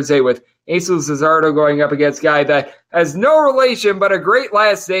on Thursday, with Jesus Luzardo going up against a guy that has no relation but a great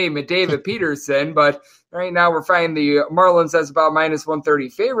last name in David Peterson. But right now we're finding the Marlins as about minus 130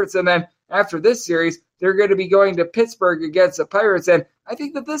 favorites. And then after this series, they're going to be going to Pittsburgh against the Pirates. And I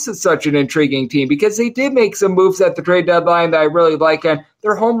think that this is such an intriguing team because they did make some moves at the trade deadline that I really like. And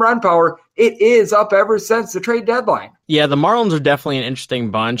their home run power, it is up ever since the trade deadline. Yeah, the Marlins are definitely an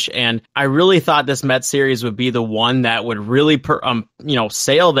interesting bunch, and I really thought this Mets series would be the one that would really,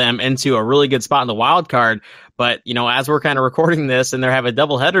 sail them into a really good spot in the wild card. But, as we're kind of recording this and they're having a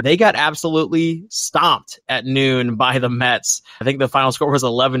doubleheader, they got absolutely stomped at noon by the Mets. I think the final score was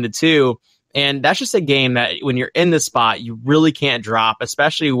 11-2. And that's just a game that when you're in this spot, you really can't drop,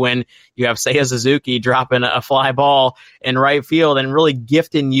 especially when you have Seiya Suzuki dropping a fly ball in right field and really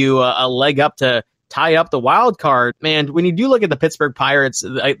gifting you a leg up to tie up the wild card. Man, when you do look at the Pittsburgh Pirates,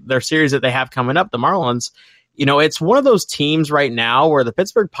 their series that they have coming up, the Marlins, it's one of those teams right now where the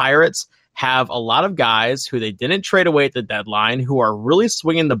Pittsburgh Pirates have a lot of guys who they didn't trade away at the deadline who are really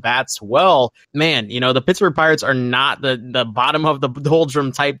swinging the bats well. Man, the Pittsburgh Pirates are not the bottom of the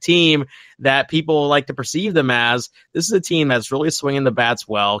doldrum type team that people like to perceive them as. This is a team that's really swinging the bats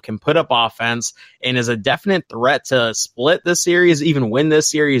well, can put up offense, and is a definite threat to split this series, even win this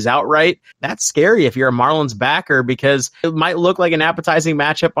series outright. That's scary if you're a Marlins backer because it might look like an appetizing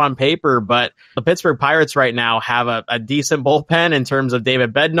matchup on paper, but the Pittsburgh Pirates right now have a decent bullpen in terms of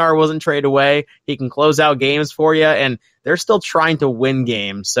David Bednar wasn't traded away. He can close out games for you, and they're still trying to win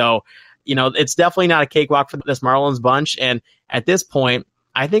games. So, it's definitely not a cakewalk for this Marlins bunch. And at this point,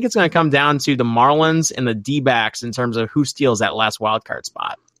 I think it's going to come down to the Marlins and the D-backs in terms of who steals that last wildcard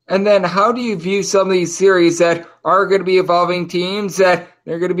spot. And then how do you view some of these series that are going to be evolving teams that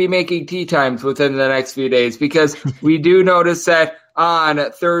they're going to be making tee times within the next few days? Because we do notice that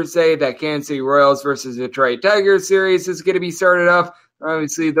on Thursday, that Kansas City Royals versus Detroit Tigers series is going to be started up.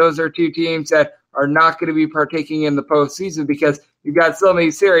 Obviously, those are two teams that are not going to be partaking in the postseason because you've got so many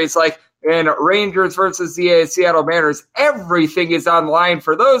series like in Rangers versus the Seattle Mariners. Everything is on the line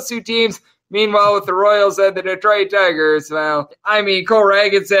for those two teams. Meanwhile, with the Royals and the Detroit Tigers, Cole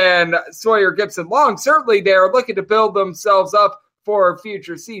Ragans and Sawyer Gibson-Long, certainly they're looking to build themselves up for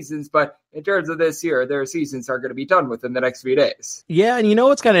future seasons, but in terms of this year, their seasons are going to be done within the next few days. Yeah, and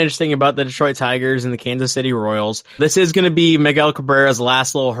what's kind of interesting about the Detroit Tigers and the Kansas City Royals? This is going to be Miguel Cabrera's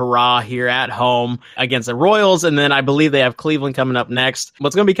last little hurrah here at home against the Royals, and then I believe they have Cleveland coming up next.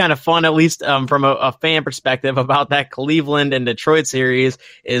 What's going to be kind of fun, at least from a fan perspective, about that Cleveland and Detroit series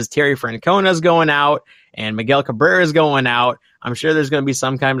is Terry Francona's going out, and Miguel Cabrera's going out. I'm sure there's going to be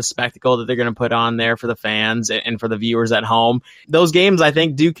some kind of spectacle that they're going to put on there for the fans and for the viewers at home. Those games, I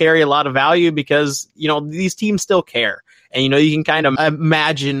think, do carry a lot of value because, these teams still care. And, you can kind of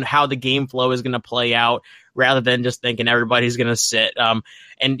imagine how the game flow is going to play out rather than just thinking everybody's going to sit.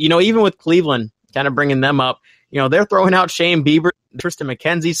 And, even with Cleveland, kind of bringing them up, they're throwing out Shane Bieber, Tristan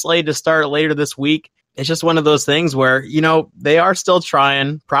McKenzie slated to start later this week. it's just one of those things where, they are still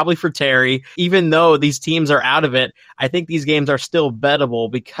trying, probably for Terry. Even though these teams are out of it, I think these games are still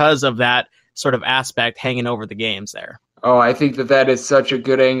bettable because of that sort of aspect hanging over the games there. Oh, I think that is such a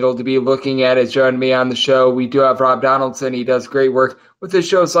good angle to be looking at. As joining me on the show, we do have Rob Donaldson. He does great work with the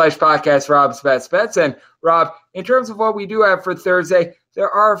show/podcast, Rob's Best Bets. And Rob, in terms of what we do have for Thursday,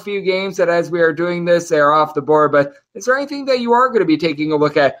 there are a few games that as we are doing this, they are off the board. But is there anything that you are going to be taking a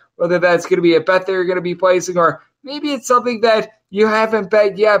look at, whether that's going to be a bet that you're going to be placing, or maybe it's something that you haven't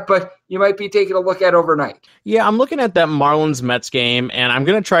bet yet, but you might be taking a look at overnight? Yeah, I'm looking at that Marlins-Mets game, and I'm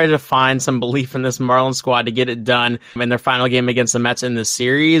going to try to find some belief in this Marlins squad to get it done in their final game against the Mets in this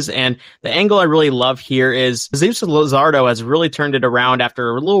series. And the angle I really love here is Jesus Luzardo has really turned it around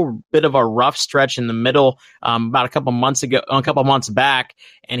after a little bit of a rough stretch in the middle about a couple months back,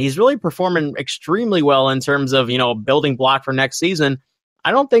 and he's really performing extremely well in terms of, building block for next season.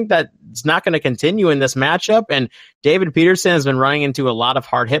 I don't think that it's not going to continue in this matchup. And David Peterson has been running into a lot of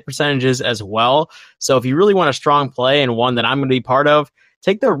hard hit percentages as well. So if you really want a strong play and one that I'm going to be part of,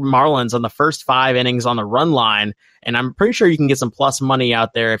 take the Marlins on the first 5 innings on the run line. And I'm pretty sure you can get some plus money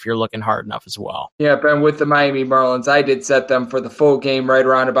out there if you're looking hard enough as well. Yeah, and with the Miami Marlins, I did set them for the full game right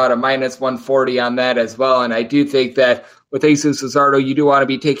around about a minus 140 on that as well. And I do think that with Jesus Luzardo, you do want to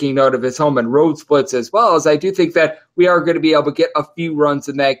be taking note of his home and road splits as well, as I do think that we are going to be able to get a few runs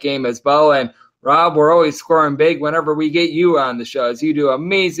in that game as well. And Rob, we're always scoring big whenever we get you on the show, as you do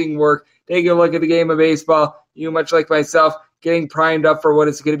amazing work. Take a look at the game of baseball. You, much like myself, getting primed up for what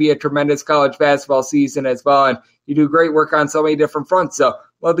is going to be a tremendous college basketball season as well. And you do great work on so many different fronts. So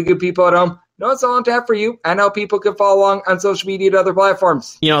love the good people at home. Know it's all on tap for you and how people can follow along on social media and other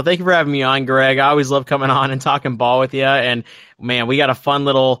platforms. Thank you for having me on, Greg. I always love coming on and talking ball with you. And man, we got a fun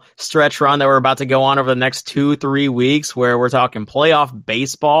little stretch run that we're about to go on over the next 2-3 weeks where we're talking playoff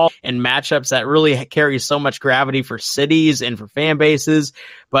baseball and matchups that really carry so much gravity for cities and for fan bases.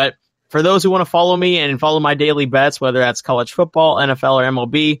 But for those who want to follow me and follow my daily bets, whether that's college football, NFL, or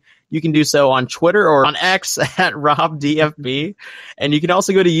MLB, you can do so on Twitter or on X at RobDFB. And you can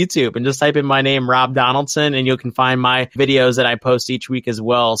also go to YouTube and just type in my name, Rob Donaldson, and you can find my videos that I post each week as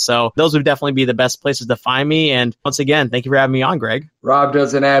well. So those would definitely be the best places to find me. And once again, thank you for having me on, Greg. Rob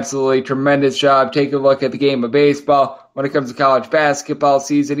does an absolutely tremendous job. Take a look at the game of baseball. When it comes to college basketball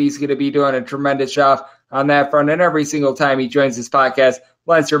season, he's going to be doing a tremendous job on that front. And every single time he joins this podcast,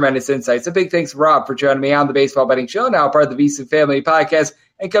 lends tremendous insights. A big thanks to Rob for joining me on the Baseball Betting Show, now part of the VSiN Family Podcast.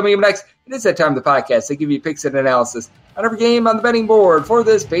 And coming up next, it is that time of the podcast to give you picks and analysis on every game on the betting board for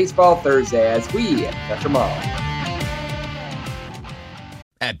this Baseball Thursday as we touch them all.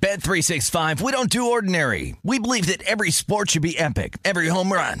 At Bet365, we don't do ordinary. We believe that every sport should be epic. Every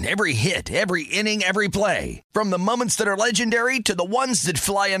home run, every hit, every inning, every play. From the moments that are legendary to the ones that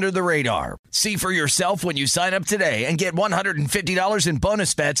fly under the radar. See for yourself when you sign up today and get $150 in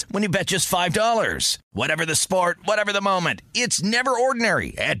bonus bets when you bet just $5. Whatever the sport, whatever the moment, it's never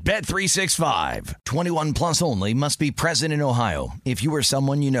ordinary at Bet365. 21 plus only. Must be present in Ohio. If you or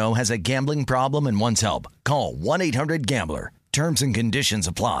someone you know has a gambling problem and wants help, call 1-800-GAMBLER. Terms and conditions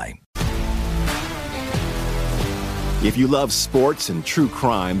apply. If you love sports and true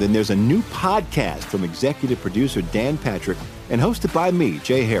crime, then there's a new podcast from executive producer Dan Patrick and hosted by me,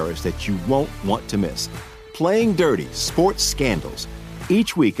 Jay Harris, that you won't want to miss. Playing Dirty: Sports Scandals.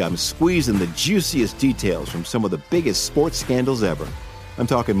 Each week, I'm squeezing the juiciest details from some of the biggest sports scandals ever. I'm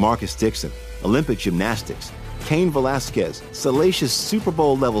talking Marcus Dixon, Olympic gymnastics, Cain Velasquez, salacious Super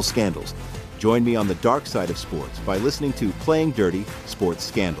Bowl-level scandals. Join me on the dark side of sports by listening to Playing Dirty: Sports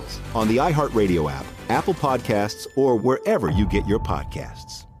Scandals on the iHeartRadio app, Apple Podcasts, or wherever you get your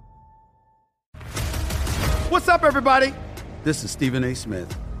podcasts. What's up, everybody? This is Stephen A.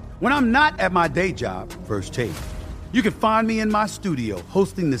 Smith. When I'm not at my day job, First Take, you can find me in my studio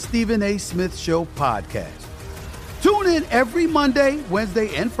hosting the Stephen A. Smith Show podcast. Tune in every Monday,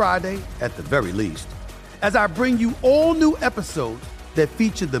 Wednesday, and Friday, at the very least, as I bring you all new episodes that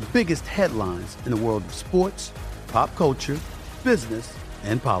feature the biggest headlines in the world of sports, pop culture, business,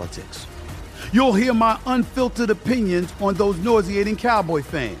 and politics. You'll hear my unfiltered opinions on those nauseating Cowboy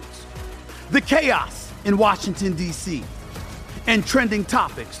fans, the chaos in Washington, D.C., and trending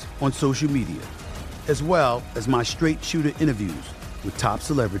topics on social media, as well as my straight shooter interviews with top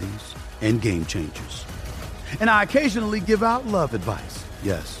celebrities and game changers. And I occasionally give out love advice.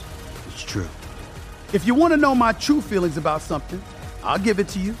 Yes, it's true. If you want to know my true feelings about something, I'll give it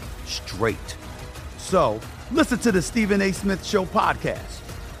to you straight. So, listen to the Stephen A. Smith Show podcast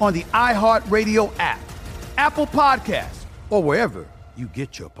on the iHeartRadio app, Apple Podcasts, or wherever you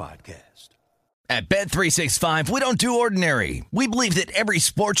get your podcast. At Bet365, we don't do ordinary. We believe that every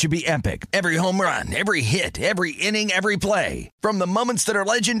sport should be epic. Every home run, every hit, every inning, every play. From the moments that are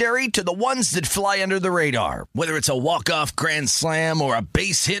legendary to the ones that fly under the radar. Whether it's a walk-off grand slam or a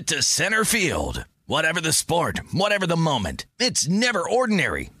base hit to center field. Whatever the sport, whatever the moment. It's never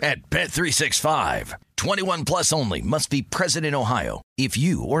ordinary at Bet365. 21 plus only. Must be present in Ohio. If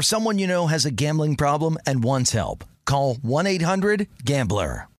you or someone you know has a gambling problem and wants help, call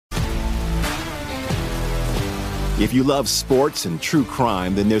 1-800-GAMBLER. If you love sports and true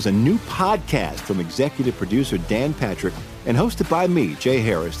crime, then there's a new podcast from executive producer Dan Patrick and hosted by me, Jay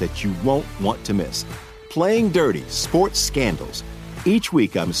Harris, that you won't want to miss. Playing Dirty: Sports Scandals. Each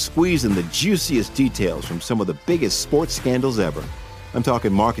week, I'm squeezing the juiciest details from some of the biggest sports scandals ever. I'm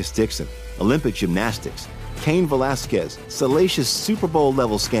talking Marcus Dixon, Olympic gymnastics, Cain Velasquez, salacious Super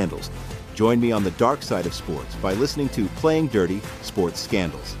Bowl-level scandals. Join me on the dark side of sports by listening to Playing Dirty: Sports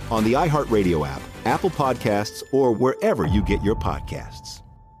Scandals on the iHeartRadio app, Apple Podcasts, or wherever you get your podcasts.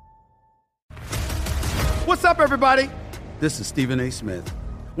 What's up, everybody? This is Stephen A. Smith.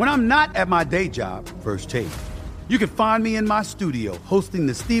 When I'm not at my day job, First Take, you can find me in my studio hosting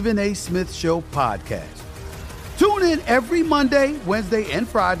the Stephen A. Smith Show podcast. Tune in every Monday, Wednesday, and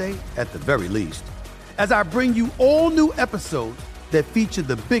Friday, at the very least, as I bring you all new episodes that feature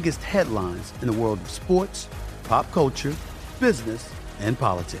the biggest headlines in the world of sports, pop culture, business, and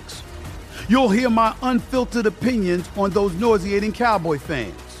politics. You'll hear my unfiltered opinions on those nauseating Cowboy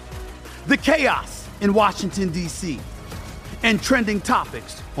fans, the chaos in Washington, D.C., and trending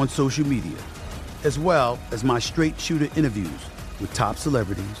topics on social media, as well as my straight-shooter interviews with top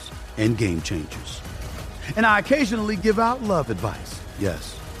celebrities and game changers. And I occasionally give out love advice.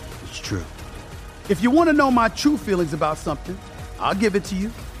 Yes, it's true. If you want to know my true feelings about something, I'll give it to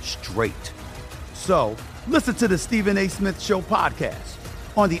you straight. So, listen to the Stephen A. Smith Show podcast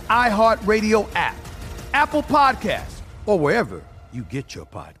on the iHeartRadio app, Apple Podcasts, or wherever you get your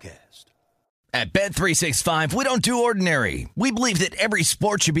podcast. At Bet365, we don't do ordinary. We believe that every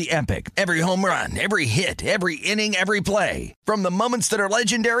sport should be epic. Every home run, every hit, every inning, every play. From the moments that are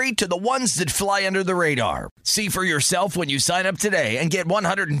legendary to the ones that fly under the radar. See for yourself when you sign up today and get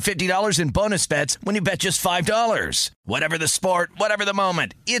 $150 in bonus bets when you bet just $5. Whatever the sport, whatever the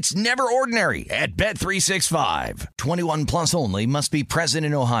moment, it's never ordinary at Bet365. 21 plus only. Must be present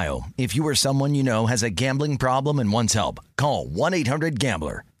in Ohio. If you or someone you know has a gambling problem and wants help, call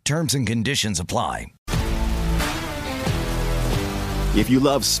 1-800-GAMBLER. Terms and conditions apply. If you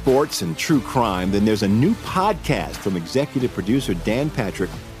love sports and true crime, then there's a new podcast from executive producer Dan Patrick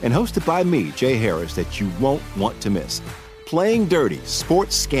and hosted by me, Jay Harris, that you won't want to miss. Playing Dirty: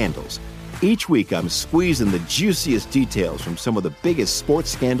 Sports Scandals. Each week, I'm squeezing the juiciest details from some of the biggest sports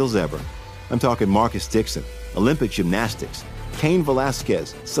scandals ever. I'm talking Marcus Dixon, Olympic gymnastics, Cain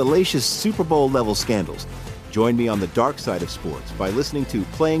Velasquez, salacious Super Bowl-level scandals. Join me on the dark side of sports by listening to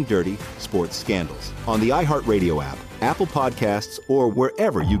Playing Dirty: Sports Scandals on the iHeartRadio app, Apple Podcasts, or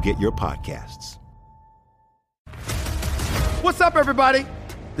wherever you get your podcasts. What's up, everybody?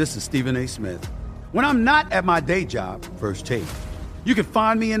 This is Stephen A. Smith. When I'm not at my day job, First Take, you can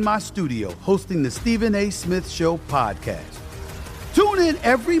find me in my studio hosting the Stephen A. Smith Show podcast. Tune in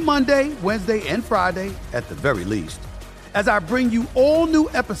every Monday, Wednesday, and Friday, at the very least, as I bring you all new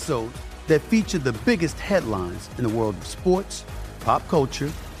episodes that feature the biggest headlines in the world of sports, pop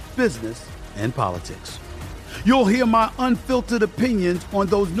culture, business, and politics. You'll hear my unfiltered opinions on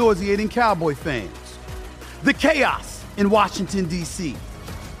those nauseating Cowboy fans, the chaos in Washington, D.C.,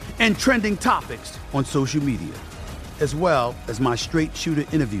 and trending topics on social media, as well as my straight-shooter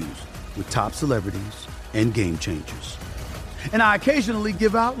interviews with top celebrities and game changers. And I occasionally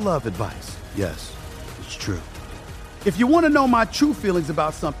give out love advice. Yes, it's true. If you want to know my true feelings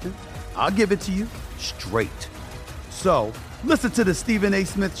about something, I'll give it to you straight. So, listen to the Stephen A.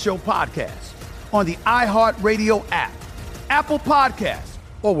 Smith Show podcast on the iHeartRadio app, Apple Podcasts,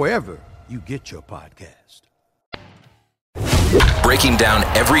 or wherever you get your podcast. Breaking down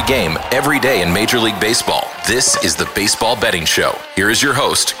every game, every day in Major League Baseball, this is the Baseball Betting Show. Here is your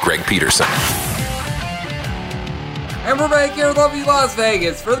host, Greg Peterson. And we're back here in lovely Las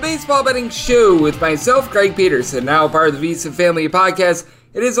Vegas for the Baseball Betting Show with myself, Greg Peterson, now part of the VSiN Family Podcast.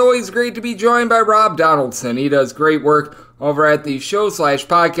 It is always great to be joined by Rob Donaldson. He does great work over at the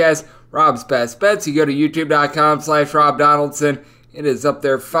show/podcast, Rob's Best Bets. You go to youtube.com/Rob Donaldson. It is up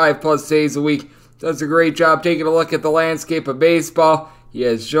there 5+ days a week. Does a great job taking a look at the landscape of baseball. He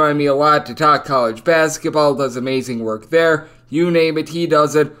has joined me a lot to talk college basketball. Does amazing work there. You name it, he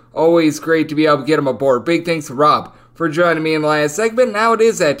does it. Always great to be able to get him aboard. Big thanks to Rob for joining me in the last segment. Now it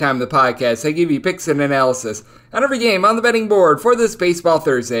is that time of the podcast. I give you picks and analysis on every game on the betting board for this Baseball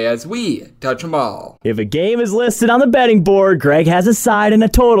Thursday as we touch them all. If a game is listed on the betting board, Greg has a side and a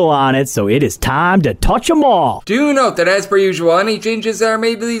total on it, so it is time to touch them all. Do note that as per usual, any changes that are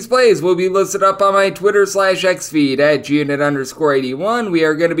made to these plays will be listed up on my Twitter/X feed at @GUnit_81. We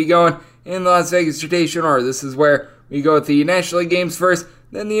are going to be going in the Las Vegas rotation order. This is where we go with the National League games first,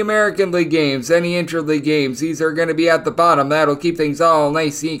 then the American League games, any Interleague games. These are going to be at the bottom. That'll keep things all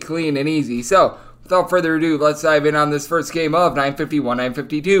nice, neat, clean, and easy. So, without further ado, let's dive in on this first game of 951,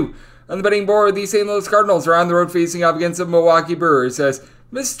 952. On the betting board, the St. Louis Cardinals are on the road facing up against the Milwaukee Brewers as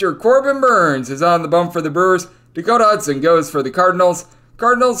Mr. Corbin Burnes is on the bump for the Brewers. Dakota Hudson goes for the Cardinals.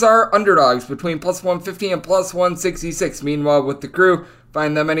 Cardinals are underdogs between plus 150 and plus 166. Meanwhile, with the Crew,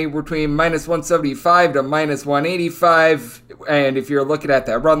 find them anywhere between minus 175 to minus 185. And if you're looking at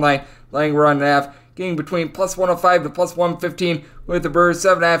that run line, laying run and a half, getting between plus 105 to plus 115. With the Brewers,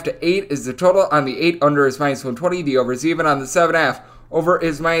 7.5 to 8 is the total. On the 8, under is minus 120. The over is even on the 7.5. Over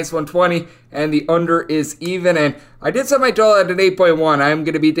is minus 120, and the under is even. And I did set my total at an 8.1. I'm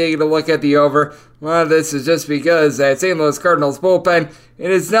going to be taking a look at the over. Well, this is just because that St. Louis Cardinals bullpen,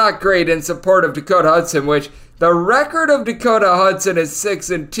 it is not great in support of Dakota Hudson, which the record of Dakota Hudson is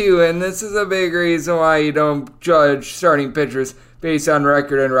 6-2, and this is a big reason why you don't judge starting pitchers based on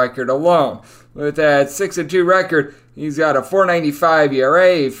record and record alone. With that 6-2 record, he's got a 4.95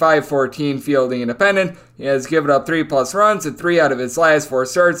 ERA, a 5.14 fielding independent. He has given up 3+ runs in 3 out of his last 4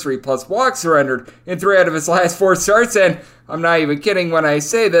 starts, 3+ walks surrendered in 3 out of his last 4 starts, and I'm not even kidding when I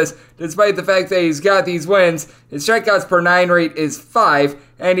say this. Despite the fact that he's got these wins, his strikeouts per 9 rate is 5,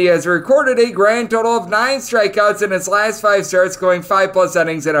 and he has recorded a grand total of 9 strikeouts in his last 5 starts, going 5+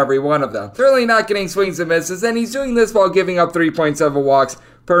 innings in every one of them. Certainly not getting swings and misses, and he's doing this while giving up 3.7 walks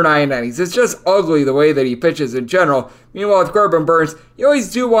per 9 innings. It's just ugly the way that he pitches in general. Meanwhile, with Corbin Burnes, you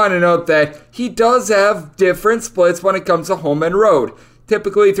always do want to note that he does have different splits when it comes to home and road.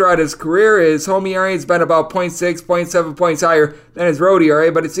 Typically, throughout his career, his home ERA has been about 0.6, 0.7 points higher than his road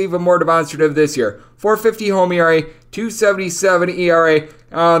ERA, but it's even more demonstrative this year. 4.50 home ERA, 2.77 ERA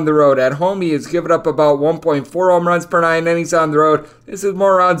on the road. At home, he has given up about 1.4 home runs per 9 innings on the road. This is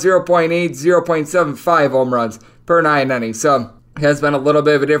more around 0.8, 0.75 home runs per 9 innings. So, has been a little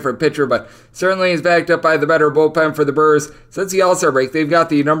bit of a different pitcher, but certainly is backed up by the better bullpen for the Brewers. Since the All-Star break, they've got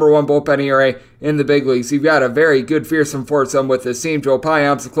the number 1 bullpen ERA in the big leagues. You've got a very good, fearsome foursome with the team. Joel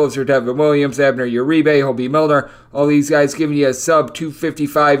Payamps, the closer, Devin Williams, Abner Uribe, Hobie Milner. All these guys giving you a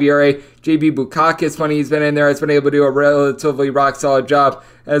sub-255 ERA. JB Bukakis, when he's been in there, has been able to do a relatively rock-solid job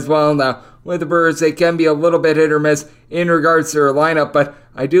as well. Now, with the Brewers, they can be a little bit hit or miss in regards to their lineup, but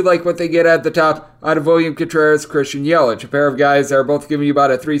I do like what they get at the top out of William Contreras, Christian Yelich, a pair of guys that are both giving you about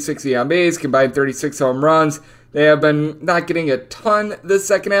a 360 on base, combined 36 home runs. They have been not getting a ton this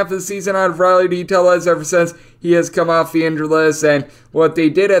second half of the season out of Riley D. Tellez ever since he has come off the injured list, and what they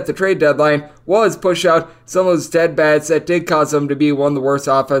did at the trade deadline was push out some of those dead bats that did cause them to be one of the worst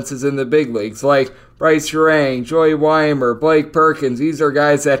offenses in the big leagues, like Bryce Harang, Joey Weimer, Blake Perkins. These are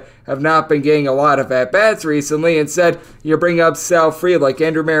guys that have not been getting a lot of at-bats recently. Instead, you bring up Sal Fried like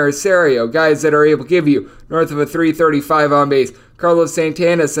Andrew Marisario, guys that are able to give you north of a 335 on base. Carlos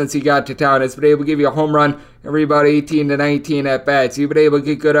Santana, since he got to town, has been able to give you a home run every about 18 to 19 at-bats. You've been able to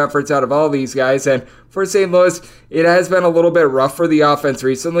get good efforts out of all these guys, and for St. Louis, it has been a little bit rough for the offense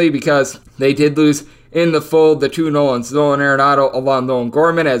recently because they did lose in the fold the 2 Nolans, Nolan Arenado along Nolan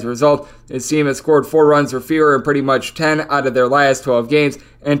Gorman. As a result, his team has scored 4 runs or fewer in pretty much 10 out of their last 12 games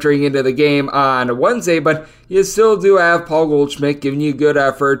entering into the game on Wednesday, but you still do have Paul Goldschmidt giving you good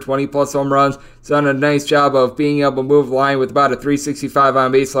effort, 20+ home runs. He's done a nice job of being able to move the line with about a 365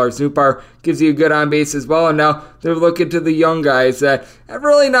 on base. Lars Nootbaar gives you a good on base as well, and now they're looking to the young guys that have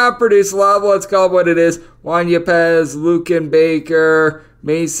really not produced a lot of, let's call it what it is, Juan Yepez, Lucan Baker,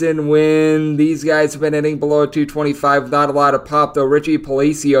 Mason Wynn. These guys have been hitting below 225 with not a lot of pop, though. Richie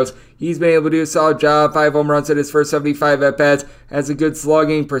Palacios, he's been able to do a solid job. 5 home runs at his first 75 at-bats, has a good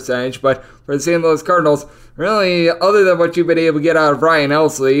slugging percentage. But for the St. Louis Cardinals, really, other than what you've been able to get out of Ryan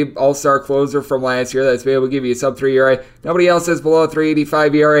Helsley, all-star closer from last year that's been able to give you a sub-3 ERA, nobody else has below a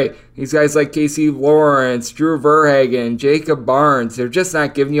 385 ERA. These guys like Casey Lawrence, Drew Verhagen, Jacob Barnes, they're just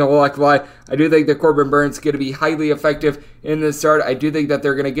not giving you a whole lot. I do think that Corbin Burnes is going to be highly effective in this start. I do think that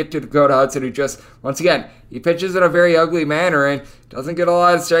they're going to get to Dakota Hudson, who just, once again, he pitches in a very ugly manner and doesn't get a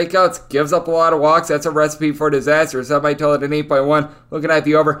lot of strikeouts. strikeouts, gives up a lot of walks. That's a recipe for disaster. So I might tell it an 8.1. Looking at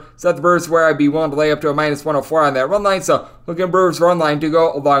the over, set the Brewers where I'd be willing to lay up to a minus 104 on that run line. So looking at Brewers run line to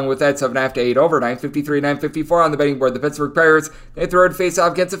go along with that 7.5 to 8 over. 953, 954 on the betting board. The Pittsburgh Pirates, they throw to face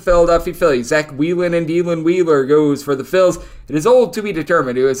off against the Philadelphia Phillies. Zach Whelan and Dylan Wheeler goes for the Phils. It is old to be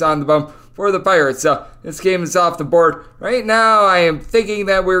determined who is on the bump for the Pirates. So this game is off the board. Right now, I am thinking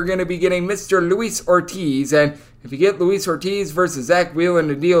that we're going to be getting Mr. Luis Ortiz. And if you get Luis Ortiz versus Zach Whelan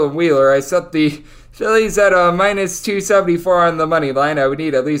and Dylan Wheeler, I set the Phillies at a minus 274 on the money line. I would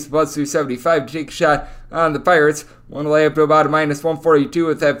need at least plus 275 to take a shot on the Pirates. Want to lay up to about a minus 142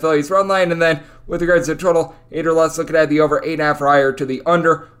 with that Phillies run line. And then with regards to total, 8 or less, looking at the over 8.5 or higher to the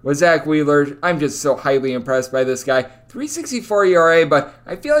under with Zach Wheeler. I'm just so highly impressed by this guy. 3.64 ERA, but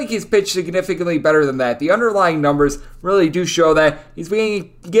I feel like he's pitched significantly better than that. The underlying numbers really do show that. He's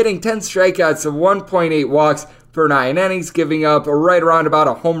getting 10 strikeouts of 1.8 walks per 9 innings, giving up right around about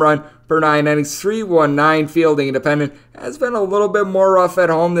a home run per 9 innings. 3.19 fielding independent. Has been a little bit more rough at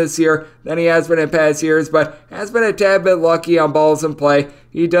home this year than he has been in past years, but has been a tad bit lucky on balls in play.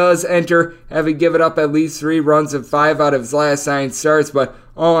 He does enter, having given up at least 3 runs in 5 out of his last 9 starts, but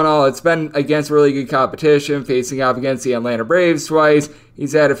all in all, it's been against really good competition, facing off against the Atlanta Braves twice.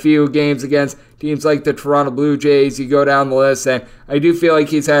 He's had a few games against teams like the Toronto Blue Jays. You go down the list, and I do feel like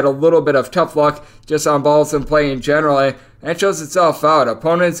he's had a little bit of tough luck just on balls in play in general, and that shows itself out.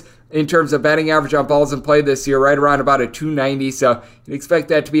 Opponents, in terms of batting average on balls in play this year, right around about a 290, so you'd expect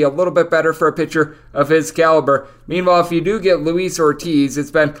that to be a little bit better for a pitcher of his caliber. Meanwhile, if you do get Luis Ortiz,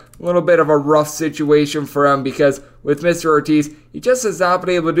 it's been a little bit of a rough situation for him because with Mr. Ortiz, he just has not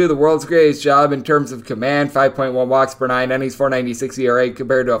been able to do the world's greatest job in terms of command. 5.1 walks per 9 innings, 4.96 ERA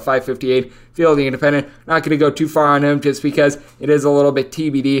compared to a 5.58 fielding independent. Not going to go too far on him just because it is a little bit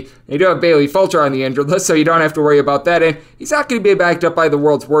TBD. You do have Bailey Fulcher on the injured list, so you don't have to worry about that. And he's not going to be backed up by the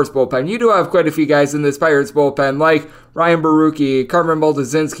world's worst bullpen. You do have quite a few guys in this Pirates bullpen, like Ryan Barucki, Carmen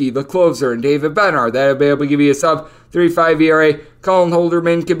Moldazinski, the closer, and David Bednar. That'll be able to give you a sub 3.5 ERA. Colin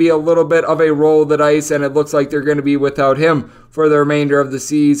Holderman could be a little bit of a roll of the dice, and it looks like they're going to be without him for the remainder of the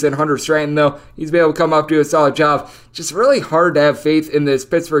season. Hunter Stratton, though, he's been able to come up to a solid job. Just really hard to have faith in this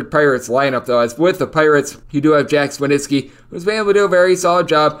Pittsburgh Pirates lineup, though, as with the Pirates, you do have Jack Swiniski, who's been able to do a very solid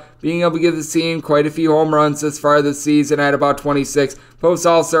job, being able to give the team quite a few home runs this far this season at about 26. Post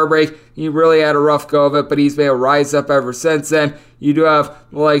All-Star break, he really had a rough go of it, but he's been able to rise up ever since then. You do have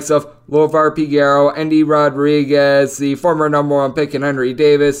the likes of Lovar Piguero, Andy Rodriguez, the former number 1 pick in Henry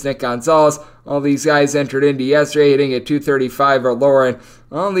Davis, Nick Gonzalez. All these guys entered into yesterday hitting at 235 or lower, and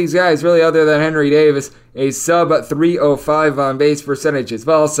all these guys, really other than Henry Davis, a sub 305 on base percentage as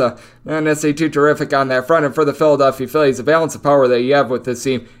well, so not necessarily too terrific on that front. And for the Philadelphia Phillies, the balance of power that you have with this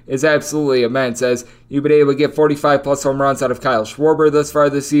team is absolutely immense, as you've been able to get 45 plus home runs out of Kyle Schwarber thus far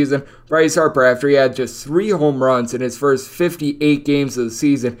this season. Bryce Harper, after he had just 3 home runs in his first 58 games of the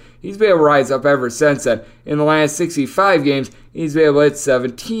season, he's been able to rise up ever since then. In the last 65 games, he's been able to hit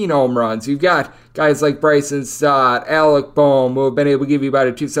 17 home runs. You've got guys like Bryson Stott, Alec Bohm, who have been able to give you about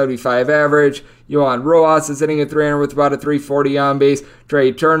a 275 average. Yohan Rojas is hitting a 300 with about a 340 on base.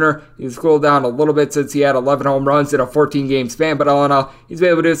 Trey Turner, he's cooled down a little bit since he had 11 home runs in a 14-game span, but all in all, he's been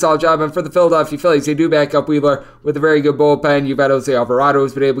able to do a solid job. And for the Philadelphia Phillies, they do back up Wheeler with a very good bullpen. You've got Jose Alvarado,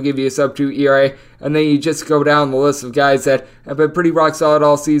 who's been able to give you a sub-2 ERA, and then you just go down the list of guys that have been pretty rock solid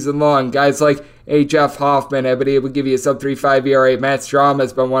all season long. Guys like Jeff Hoffman have been able to give you a sub-3.5 ERA. Matt Strahm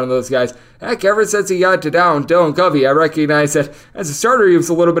has been one of those guys. Heck, ever since he got to down Dylan Covey, I recognize that as a starter he was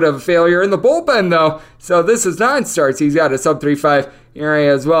a little bit of a failure in the bullpen, though. So this is 9 starts. He's got a sub-3.5 ERA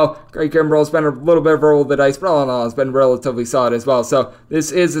as well. Craig Kimbrell's been a little bit of a roll of the dice, but all in all, it's been relatively solid as well. So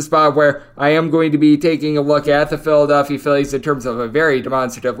this is a spot where I am going to be taking a look at the Philadelphia Phillies in terms of a very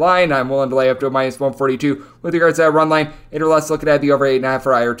demonstrative line. I'm willing to lay up to a minus 142 with regards to that run line. 8 or less, looking at the over 8.5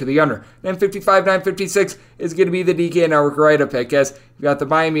 or higher to the under. Then 55, 956 is going to be the DK Network right-up pick, as you've got the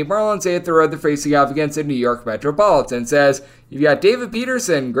Miami Marlins at the road. They're facing off against the New York Metropolitans, as you've got David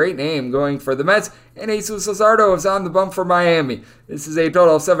Peterson, great name, going for the Mets, and Jesus Luzardo is on the bump for Miami. This is a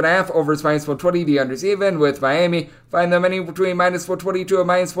total of 7.5, overs minus 120, the unders even with Miami. Find them anywhere between minus 122 and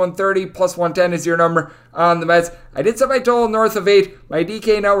minus 130, plus 110 is your number on the Mets. I did set my total north of 8. My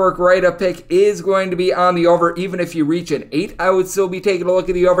DK Network right-up pick is going to be on the over. Even if you reach an 8, I would still be taking a look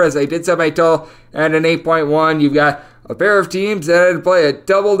at the over, as I did set my total at an 8.1. You've got a pair of teams that had to play a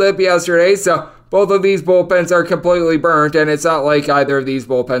double dip yesterday, so both of these bullpens are completely burnt, and it's not like either of these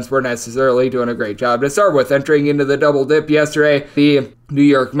bullpens were necessarily doing a great job to start with. Entering into the double dip yesterday, the New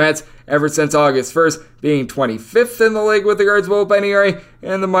York Mets ever since August 1st, being 25th in the league with regards to bullpen ERA,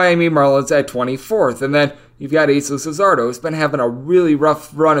 and the Miami Marlins at 24th. And then you've got Jesus Luzardo, who's been having a really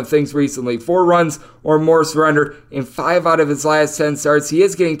rough run of things recently. 4 runs or more surrendered in 5 out of his last 10 starts. He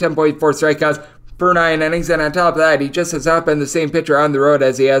is getting 10.4 strikeouts per 9 innings, and on top of that, he just has not been the same pitcher on the road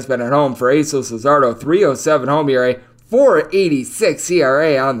as he has been at home. For Jesus Luzardo, 3.07 home ERA, 4.86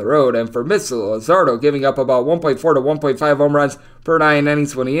 ERA on the road, and for Mr. Luzardo, giving up about 1.4 to 1.5 home runs per 9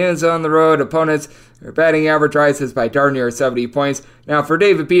 innings when he is on the road. Opponents, their batting average rises by darn near 70 points. Now for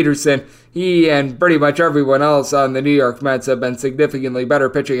David Peterson, he and pretty much everyone else on the New York Mets have been significantly better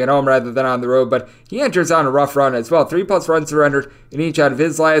pitching at home rather than on the road, but he enters on a rough run as well. 3+ runs surrendered in each out of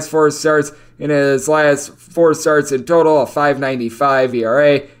his last 4 starts. In his last 4 starts in total, a 5.95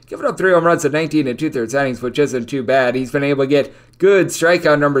 ERA. Giving up 3 home runs in 19 2/3 innings, which isn't too bad. He's been able to get good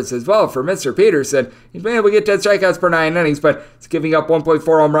strikeout numbers as well for Mr. Peterson. He's been able to get 10 strikeouts per 9 innings, but he's giving up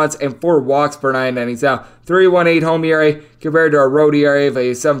 1.4 home runs and 4 walks per 9 innings. Now, 3.18 home ERA compared to a road ERA of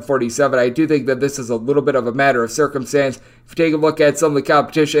a 7.47. I do think that this is a little bit of a matter of circumstance. If you take a look at some of the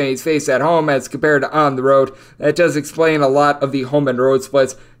competition he's faced at home as compared to on the road, that does explain a lot of the home and road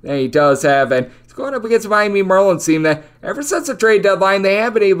splits that he does have. And he's going up against a Miami Marlins team that ever since the trade deadline, they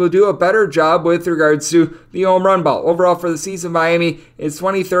have been able to do a better job with regards to the home run ball. Overall for the season, Miami is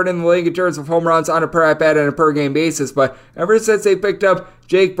 23rd in the league in terms of home runs on a per at-bat and a per-game basis. But ever since they picked up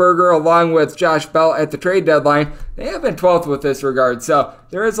Jake Burger along with Josh Bell at the trade deadline, they have been 12th with this regard. So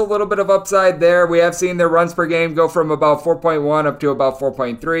there is a little bit of upside there. We have seen their runs per game go from about 4.1 up to about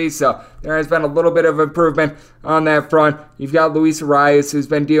 4.3. So there has been a little bit of improvement on that front. You've got Luis Arias, who's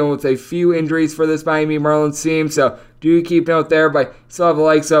been dealing with a few injuries for this Miami Marlins team. So do keep note there, but you still have the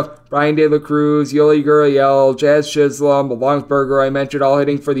likes of Brian De La Cruz, Yuli Gurriel, Jazz Chisholm, along with Burger, I mentioned, all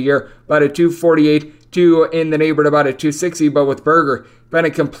hitting for the year about a 248, 2 in the neighborhood about a 260, but with Burger, been a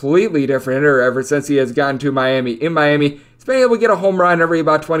completely different hitter ever since he has gotten to Miami. In Miami, he's been able to get a home run every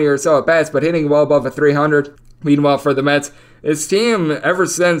about 20 or so at bats, but hitting well above a 300. Meanwhile, for the Mets, this team, ever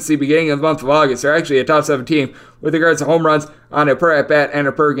since the beginning of the month of August, they're actually a top 7 team with regards to home runs on a per-at-bat and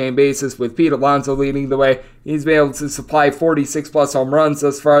a per-game basis, with Pete Alonso leading the way. He's been able to supply 46-plus home runs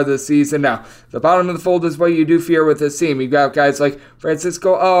thus far this season. Now, the bottom of the fold is what you do fear with this team. You've got guys like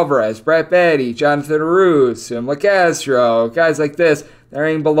Francisco Alvarez, Brett Baty, Jonathan Aruz, Tim LaCastro, guys like this. They're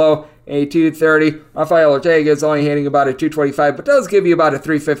hitting below a 230. Rafael Ortega is only hitting about a 225, but does give you about a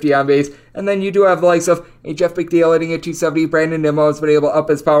 350 on base. And then you do have the likes of a Jeff McNeil hitting at 270. Brandon Nimmo has been able to up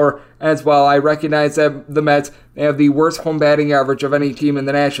his power as well. I recognize that the Mets, they have the worst home batting average of any team in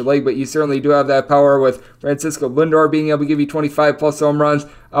the National League, but you certainly do have that power with Francisco Lindor being able to give you 25-plus home runs.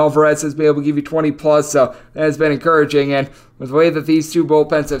 Alvarez has been able to give you 20-plus, so that has been encouraging. And with the way that these two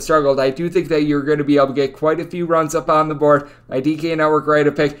bullpens have struggled, I do think that you're going to be able to get quite a few runs up on the board. My DK Network grade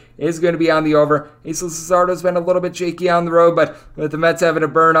to pick is going to be on the over. Jesus Luzardo's been a little bit shaky on the road, but with the Mets having to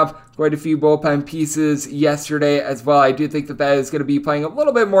burn up quite a few bullpen pieces yesterday as well, I do think that that is going to be playing a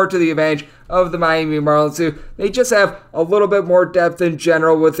little bit more to the advantage of the Miami Marlins, who they just have a little bit more depth in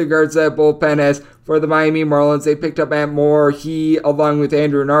general with regards to that bullpen. As for the Miami Marlins, they picked up Matt Moore. He, along with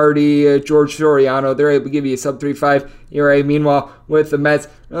Andrew Nardi, George Soriano, they're able to give you a sub-3.5 ERA. Meanwhile, with the Mets,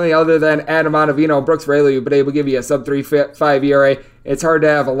 really other than Adam Ottavino and Brooks Raley, who've been able to give you a sub-3.5 ERA, it's hard to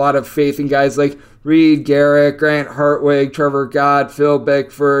have a lot of faith in guys like Reed Garrett, Grant Hartwig, Trevor Gott, Phil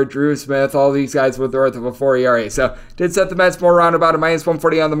Bickford, Drew Smith, all these guys with north of a 4 ERA. So did set the Mets more around about a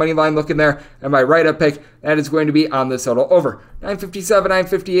 -140 on the money line looking there. And my write-up pick, that is going to be on this total over 957,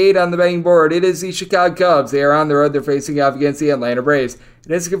 958 on the betting board. It is the Chicago Cubs. They are on the road. They're facing off against the Atlanta Braves.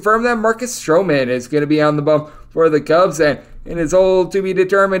 It is confirmed that Marcus Stroman is going to be on the bump for the Cubs, and it is all to be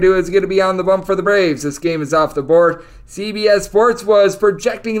determined who is going to be on the bump for the Braves. This game is off the board. CBS Sports was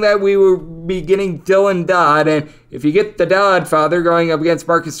projecting that we would be getting Dylan Dodd, and if you get the Dodd father going up against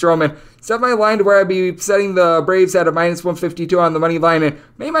Marcus Stroman, set my line to where I'd be setting the Braves at a -152 on the money line and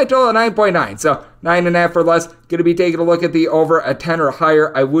made my total at 9.9. So 9.5 or less. Going to be taking a look at the over a 10 or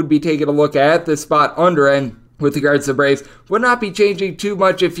higher. I would be taking a look at the spot under, and with regards to the Braves, would not be changing too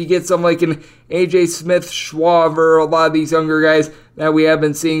much if you get some like an AJ Smith, Schwarber, a lot of these younger guys that we have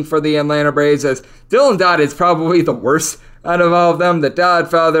been seeing for the Atlanta Braves, as Dylan Dodd is probably the worst out of all of them. The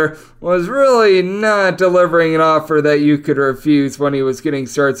Dodd father was really not delivering an offer that you could refuse when he was getting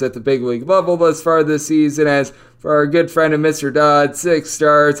starts at the big league level thus far this season. As for our good friend and Mr. Dodd, 6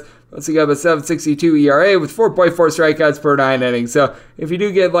 starts, let's see, up a 7.62 ERA with 4.4 strikeouts per 9 innings. So if you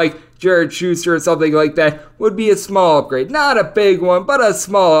do get like Jared Schuster or something like that, would be a small upgrade. Not a big one, but a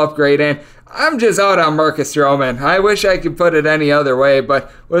small upgrade. And I'm just out on Marcus Stroman. I wish I could put it any other way,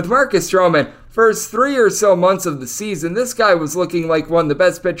 but with Marcus Stroman, first 3 or so months of the season, this guy was looking like one of the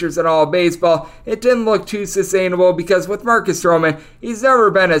best pitchers in all of baseball. It didn't look too sustainable because with Marcus Stroman, he's never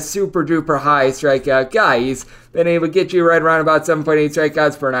been a super duper high strikeout guy. He's been able to get you right around about 7.8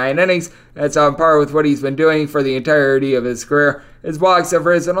 strikeouts per 9 innings. That's on par with what he's been doing for the entirety of his career. His walks have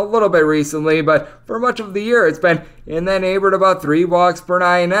risen a little bit recently, but for much of the year, it's been in that neighborhood about 3 walks per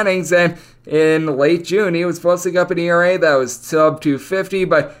 9 innings. And in late June, he was posting up an ERA that was sub 250.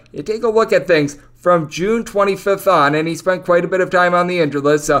 But you take a look at things from June 25th on, and he spent quite a bit of time on the injured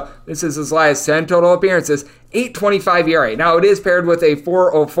list, so this is his last 10 total appearances. 8.25 ERA. Now, it is paired with a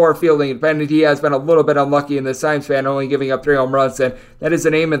 4.04 fielding independent. He has been a little bit unlucky in this time span, only giving up 3 home runs, and that is the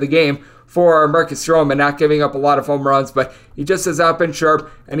name of the game for Marcus Stroman, not giving up a lot of home runs, but he just has not been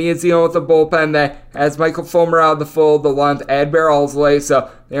sharp, and he is dealing with a bullpen that has Michael Fulmer out of the fold, along with Adbert Alzolay, so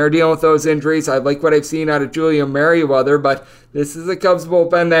they're dealing with those injuries. I like what I've seen out of Julian Merriweather, but this is a Cubs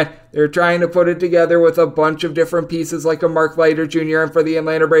bullpen that they're trying to put it together with a bunch of different pieces like a Mark Leiter Jr. and for the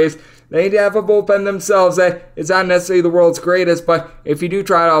Atlanta Braves, they have a bullpen themselves that is not necessarily the world's greatest, but if you do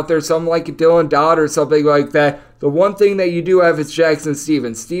try it out there, something like a Dylan Dodd or something like that, the one thing that you do have is Jackson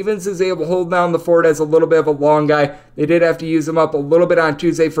Stevens. Stevens is able to hold down the fort as a little bit of a long guy. They did have to use him up a little bit on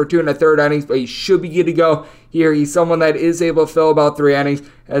Tuesday for 2 1/3 innings, but he should be good to go here. He's someone that is able to fill about 3 innings,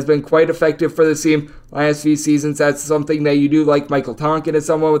 has been quite effective for the team last few seasons. That's something that you do like. Michael Tonkin is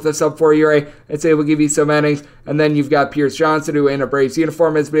someone with a sub-4 ERA that's able to give you some innings. And then you've got Pierce Johnson, who in a Braves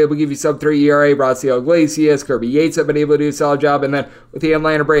uniform has been able to give you sub-3 ERA. Raisel Iglesias, Kirby Yates have been able to do a solid job. And then with the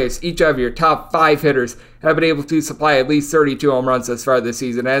Atlanta Braves, each of your top 5 hitters have been able to supply at least 32 home runs thus far this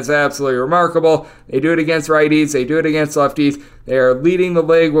season. That's absolutely remarkable. They do it against righties. They do it against lefties. They are leading the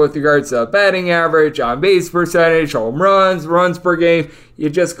league with regards to batting average, on-base percentage, home runs, runs per game. You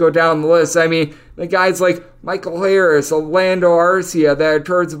just go down the list. I mean, the guys like Michael Harris, Orlando Arcia that are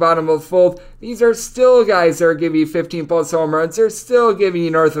towards the bottom of the fold, these are still guys that are giving you 15-plus home runs. They're still giving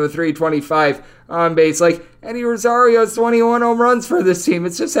you north of a 325 on base. Like Eddie Rosario's 21 home runs for this team.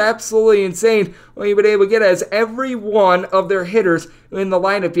 It's just absolutely insane what you've been able to get as every one of their hitters in the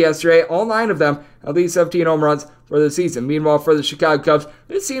lineup yesterday, all 9 of them, at least 17 home runs for the season. Meanwhile, for the Chicago Cubs,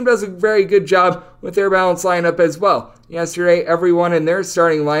 this team does a very good job with their balanced lineup as well. Yesterday, everyone in their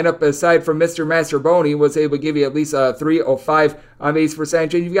starting lineup, aside from Mr. Masterboni, was able to give you at least a 305 on-base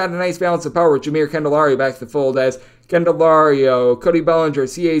percentage. And you've got a nice balance of power with Jameer Candelario back to the fold as Candelario, Cody Bellinger,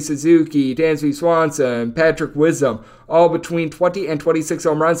 C.A. Suzuki, Dansby Swanson, Patrick Wisdom, all between 20 and 26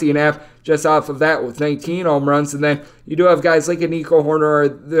 home runs. You can have just off of that with 19 home runs. And then you do have guys like Nico Horner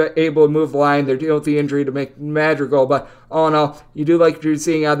are able to move the line. They're dealing with the injury to make Madrigal. But all in all, you do like what you're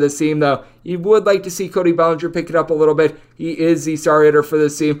seeing out of this team, though. You would like to see Cody Bellinger pick it up a little bit. He is the star hitter for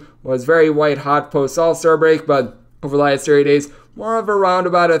this team. Was very white hot post All-Star break, but over the last 30 days, more of around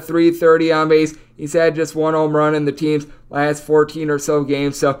about a 330 on base. He's had just 1 home run in the team's last 14 or so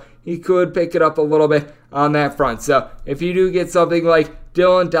games, so he could pick it up a little bit on that front. So if you do get something like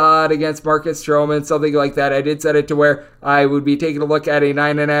Dylan Dodd against Marcus Stroman, something like that, I did set it to where I would be taking a look at a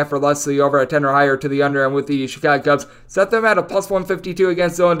 9.5 or less to the over, a 10 or higher to the under, and with the Chicago Cubs, set them at a plus 152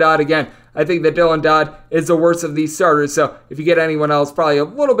 against Dylan Dodd. Again, I think that Dylan Dodd is the worst of these starters, so if you get anyone else, probably a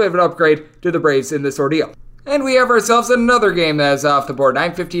little bit of an upgrade to the Braves in this ordeal. And we have ourselves another game that is off the board.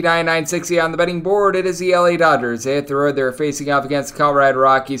 959, 960 on the betting board. It is the LA Dodgers. They hit the road. They're facing off against the Colorado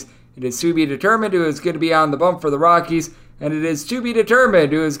Rockies. It is to be determined who is going to be on the bump for the Rockies. And it is to be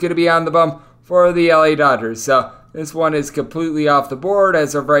determined who is going to be on the bump for the LA Dodgers. So this one is completely off the board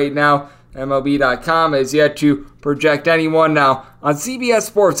as of right now. MLB.com has yet to project anyone. Now, on CBS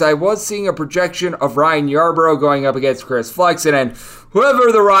Sports, I was seeing a projection of Ryan Yarbrough going up against Chris Flexen, and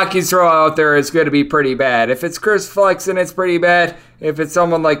whoever the Rockies throw out there is going to be pretty bad. If it's Chris Flexen, it's pretty bad. If it's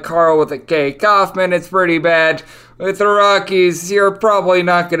someone like Carl with a K. Kaufman, it's pretty bad. With the Rockies, you're probably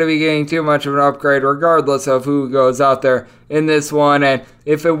not going to be getting too much of an upgrade regardless of who goes out there in this one. And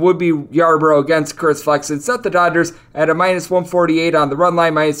if it would be Yarbrough against Chris Flexen, set the Dodgers at a minus 148 on the run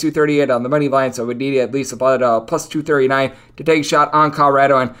line, minus 238 on the money line, so we need at least about plus 239 to take a shot on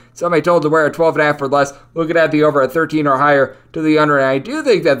Colorado. And somebody told to wear a 12.5 or less, looking at the over at 13 or higher to the under. And I do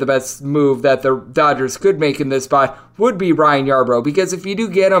think that the best move that the Dodgers could make in this spot would be Ryan Yarbrough, because if you do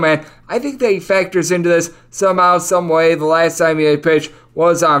get him, man, I think that he factors into this somehow, some way. The last time he pitched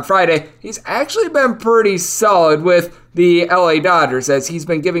was on Friday. He's actually been pretty solid with the LA Dodgers, as he's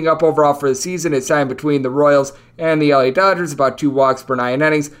been giving up overall for the season. It's time between the Royals and the LA Dodgers, about 2 walks per 9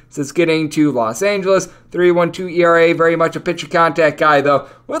 innings since getting to Los Angeles. 3.12 ERA, very much a pitcher contact guy, though.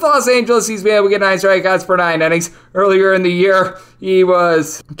 With Los Angeles, he's been able to get 9 strikeouts per 9 innings. Earlier in the year, he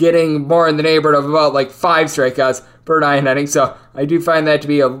was getting more in the neighborhood of about like 5 strikeouts per 9 innings, so I do find that to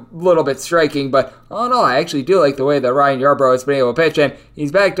be a little bit striking, but all in all, I actually do like the way that Ryan Yarbrough has been able to pitch, and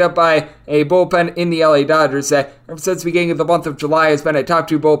he's backed up by a bullpen in the LA Dodgers that, ever since the beginning of the month of July, has been a top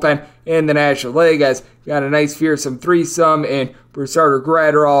 2 bullpen in the National League, has got a nice fearsome threesome in Brusardo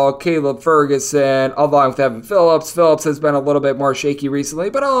Graterol, Caleb Ferguson, along with Evan Phillips. Phillips has been a little bit more shaky recently,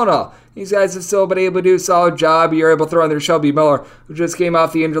 but all in all, these guys have still been able to do a solid job. You're able to throw in there Shelby Miller, who just came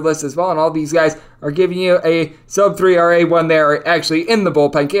off the injured list as well, and all these guys are giving you a sub-3 RA when they're actually in the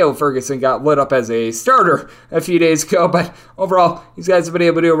bullpen. Caleb Ferguson got lit up as a starter a few days ago, but overall, these guys have been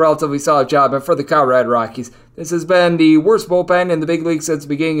able to do a relatively solid job. And for the Colorado Rockies, this has been the worst bullpen in the big league since the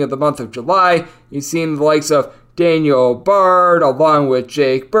beginning of the month of July. You've seen the likes of Daniel Bard, along with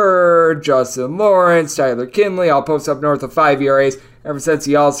Jake Bird, Justin Lawrence, Tyler Kinley, all post up north of 5 ERAs ever since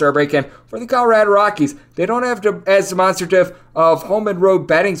the All-Star break. And for the Colorado Rockies, they don't have as demonstrative of home and road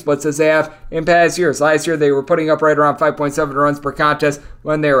batting splits as they have in past years. Last year, they were putting up right around 5.7 runs per contest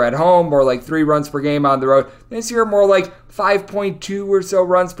when they were at home, more like 3 runs per game on the road. This year, more like 5.2 or so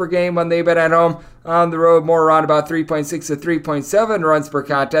runs per game when they've been at home. On the road, more around about 3.6 to 3.7 runs per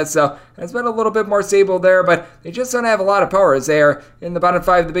contest, so it's been a little bit more stable there, but they just don't have a lot of power as they are in the bottom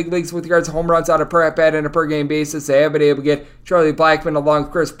 5 of the big leagues with regards to home runs on a per at-bat and a per-game basis. They have been able to get Charlie Blackmon along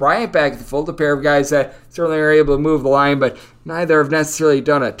with Chris Bryant back at the fold, a pair of guys that certainly are able to move the line, but neither have necessarily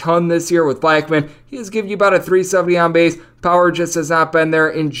done a ton this year with Blackmon. He has given you about a 370 on base. Power just has not been there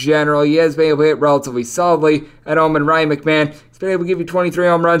in general. He has been able to hit relatively solidly at home, and Ryan McMahon has been able to give you 23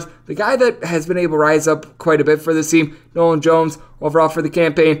 home runs. The guy that has been able to rise up quite a bit for this team, Nolan Jones, overall for the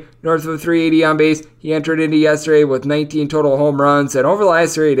campaign, north of 380 on base. He entered into yesterday with 19 total home runs, and over the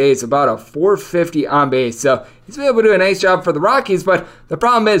last 3 days, about a 450 on base. So he's been able to do a nice job for the Rockies, but the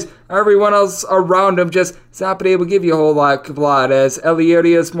problem is everyone else around him just has not been able to give you a whole lot as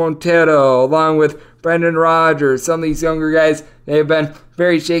Eliodius Montero, along with Brendan Rodgers, some of these younger guys, they've been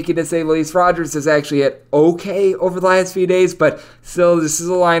very shaky to say the least. Rodgers has actually hit okay over the last few days, but still, this is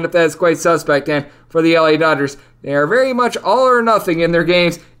a lineup that is quite suspect. And for the LA Dodgers, they are very much all or nothing in their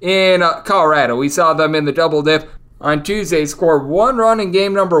games in Colorado. We saw them in the double dip on Tuesday score 1 run in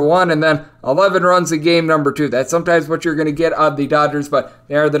game number 1 and then 11 runs in game number 2. That's sometimes what you're going to get out of the Dodgers, but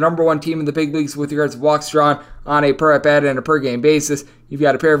they are the number 1 team in the big leagues with regards to walks drawn on a per at-bat and a per-game basis. You've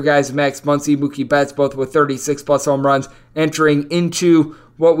got a pair of guys, Max Muncy, Mookie Betts, both with 36-plus home runs entering into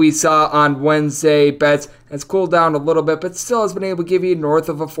what we saw on Wednesday. Betts has cooled down a little bit, but still has been able to give you north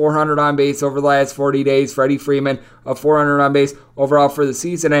of a 400 on base over the last 40 days. Freddie Freeman, a 400 on base overall for the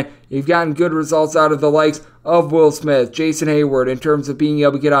season, and you've gotten good results out of the likes of Will Smith, Jason Hayward in terms of being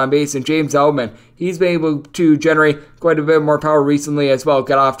able to get on base, and James Outman. He's been able to generate quite a bit more power recently as well.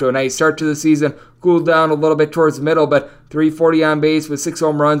 Got off to a nice start to the season, cooled down a little bit towards the middle, but 340 on base with 6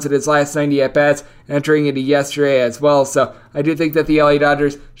 home runs in his last 90 at-bats, entering into yesterday as well. So I do think that the LA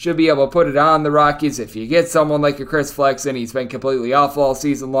Dodgers should be able to put it on the Rockies. If you get someone like a Chris Flexen, he's been completely awful all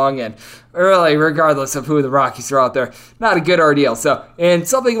season long, and really, regardless of who the Rockies are out there, not a good ordeal. So in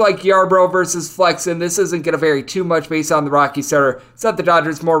something like Yarbrough versus Flexen, this isn't going to vary too much based on the Rockies starter. Set the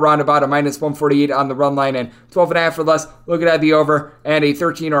Dodgers more around about a minus 148 on the run line, and 12.5 or less, looking at the over, and a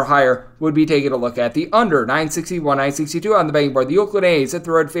 13 or higher would be taking a look at the under. 961, 962 on the betting board. The Oakland A's hit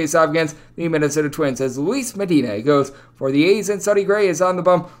the road face-off against the Minnesota Twins as Luis Medina goes for the A's, and Sonny Gray is on the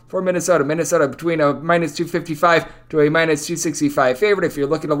bump for Minnesota. Minnesota between a minus 255 to a minus 265 favorite. If you're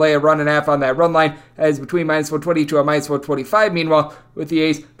looking to lay a run and a half on that run line, as between minus 120 to a minus 125. Meanwhile, with the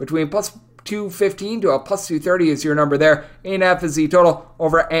A's between plus 215 to a plus 230 is your number there. 8.5 is the total.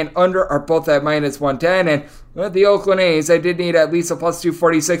 Over and under are both at minus 110. And with the Oakland A's, I did need at least a plus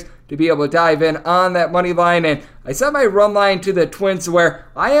 246 to be able to dive in on that money line. And I set my run line to the Twins where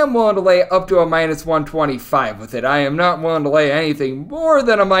I am willing to lay up to a minus 125 with it. I am not willing to lay anything more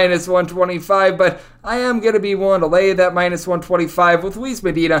than a minus 125, but I am going to be willing to lay that minus 125 with Luis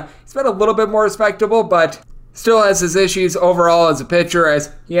Medina. He's been a little bit more respectable, but still has his issues overall as a pitcher,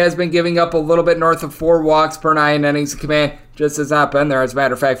 as he has been giving up a little bit north of 4 walks per 9 innings of command. Just has not been there. As a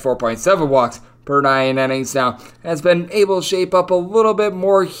matter of fact, 4.7 walks per 9 innings now. Has been able to shape up a little bit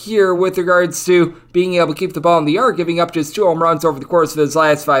more here with regards to being able to keep the ball in the yard, giving up just 2 home runs over the course of his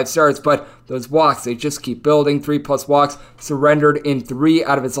last 5 starts, but those walks, they just keep building. 3+ walks surrendered in 3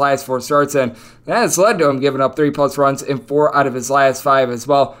 out of his last 4 starts, and that has led to him giving up 3+ runs in 4 out of his last 5 as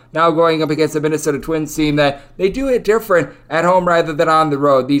well. Now going up against the Minnesota Twins team that they do it different at home rather than on the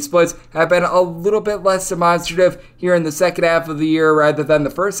road. These splits have been a little bit less demonstrative here in the second half of the year rather than the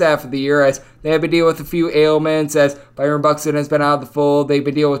first half of the year, as they have been dealing with a few ailments, as Byron Buxton has been out of the fold. They've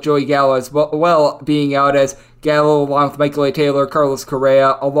been dealing with Joey Gallo as well being out, as Gallo, along with Michael A. Taylor, Carlos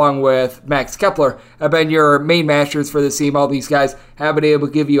Correa, along with Max Kepler, have been your main mashers for the team. All these guys have been able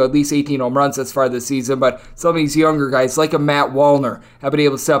to give you at least 18 home runs thus far this season, but some of these younger guys, like a Matt Wallner, have been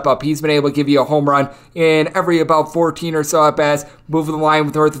able to step up. He's been able to give you a home run in every about 14 or so at-bats, moving the line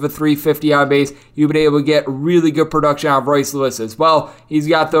with north of a 350 on base. You've been able to get really good production out of Royce Lewis as well. He's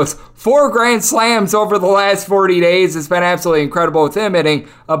got those 4 grand slams over the last 40 days. It's been absolutely incredible with him hitting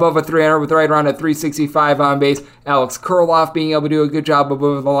above a 300 with right around a 365 on base. Alex Kirilloff being able to do a good job of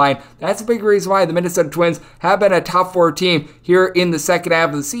moving the line. That's a big reason why the Minnesota Twins have been a top 4 team here in the second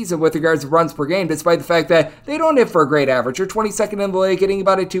half of the season with regards to runs per game, despite the fact that they don't hit for a great average. They're 22nd in the league, getting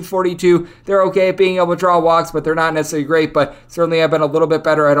about a 242. They're okay at being able to draw walks, but they're not necessarily great, but certainly have been a little bit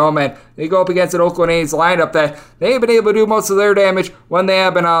better at home. And they go up against an Oakland A's lineup that they have been able to do most of their damage when they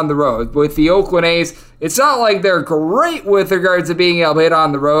have been on the road. With the Oakland A's, it's not like they're great with regards to being able to hit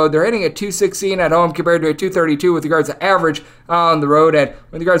on the road. They're hitting a 216 at home compared to a 232 with regards to average on the road. And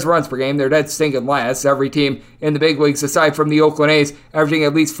with regards to runs per game, they're dead stinking last. Every team in the big leagues, aside from the Oakland A's, averaging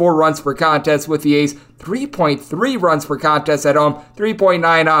at least 4 runs per contest, with the A's 3.3 runs per contest at home,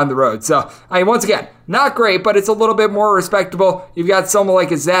 3.9 on the road. So, once again, not great, but it's a little bit more respectable. You've got someone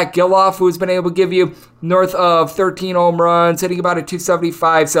like a Zach Gelof who's been able to give you north of 13 home runs, hitting about a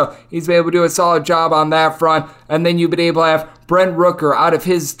 275, so he's been able to do a solid job on that front. And then you've been able to have Brent Rooker, out of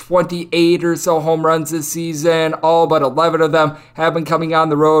his 28 or so home runs this season, all but 11 of them have been coming on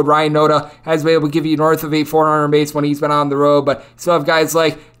the road. Ryan Noda has been able to give you north of a 400 base when he's been on the road, but you still have guys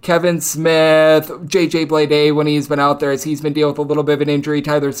like Kevin Smith, J.J. Bleday when he's been out there, as he's been dealing with a little bit of an injury,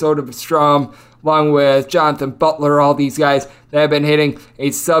 Tyler Soderstrom, along with Jonathan Butler, all these guys that have been hitting a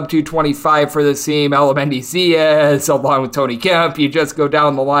sub 225 for this team. Elemendy Diaz, along with Tony Kemp. You just go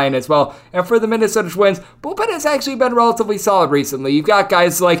down the line as well. And for the Minnesota Twins, bullpen has actually been relatively solid recently. You've got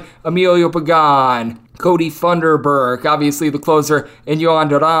guys like Emilio Pagan, Cody Funderburk, obviously the closer, and Yohan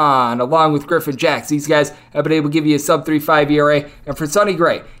Duran, along with Griffin Jax. These guys have been able to give you a sub 3.5 ERA. And for Sonny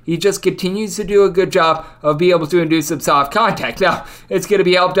Gray, he just continues to do a good job of being able to induce some soft contact. Now, it's going to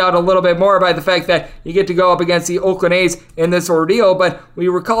be helped out a little bit more by the fact that you get to go up against the Oakland A's in this ordeal, but we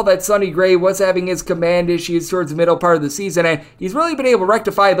recall that Sonny Gray was having his command issues towards the middle part of the season, and he's really been able to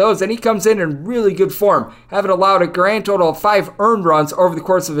rectify those, and he comes in really good form, having allowed a grand total of 5 earned runs over the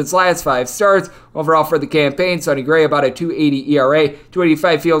course of his last 5 starts. Overall for the campaign, Sonny Gray about a 2.80 ERA,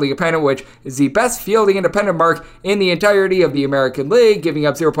 2.85 fielding independent, which is the best fielding independent mark in the entirety of the American League, giving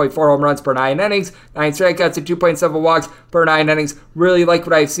up 0.4 home runs per 9 innings, 9 strikeouts, and 2.7 walks per 9 innings. Really like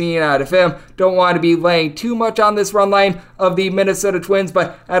what I've seen out of him. Don't want to be laying too much on this run line of the Minnesota Twins,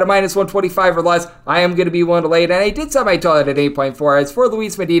 but at a minus 125 or less, I am going to be willing to lay it, and I did set my total at 8.4. As for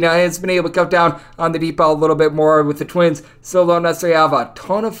Luis Medina, he has been able to cut down on the deep ball a little bit more with the Twins. Still don't necessarily have a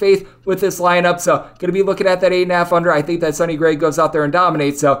ton of faith with this lineup, so going to be looking at that 8.5 under. I think that Sonny Gray goes out there and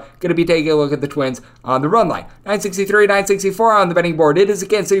dominates, so going to be taking a look at the Twins on the run line. 963, 964 on the betting board. It is the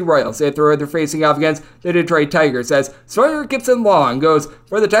Kansas City Royals. They're facing off against the Detroit Tigers, as Sawyer Gibson Long goes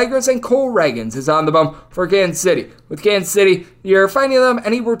for the Tigers, and Cole Reagans is on the bump for Kansas City. With Kansas City, you're finding them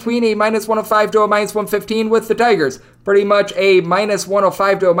anywhere between a minus 105 to a minus 115 with the Tigers. Pretty much a minus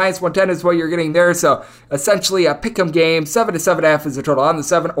 105 to a minus 110 is what you're getting there. So essentially a pick'em game. 7 to 7.5 is the total on the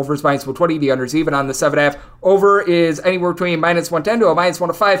 7. Over is minus 120. The under is even on the 7.5. Over is anywhere between minus 110 to a minus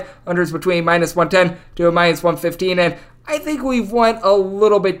 105. Under is between minus 110 to a minus 115. And I think we've went a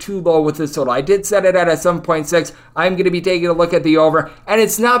little bit too low with this total. I did set it at a 7.6. I'm going to be taking a look at the over, and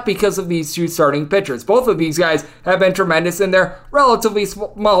it's not because of these two starting pitchers. Both of these guys have been tremendous in their relatively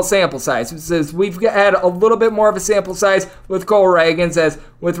small sample size. We've had a little bit more of a sample size with Cole Reagans, as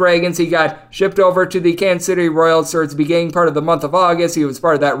with Reagans, he got shipped over to the Kansas City Royals towards the beginning part of the month of August. He was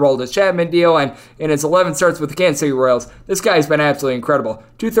part of that Roldis Chapman deal, and in his 11 starts with the Kansas City Royals, this guy's been absolutely incredible.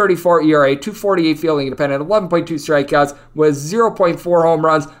 2.34 ERA, 2.48 fielding independent, 11.2 strikeouts, with 0.4 home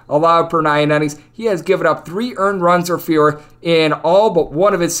runs allowed per 9 innings. He has given up 3 earned runs or fewer in all but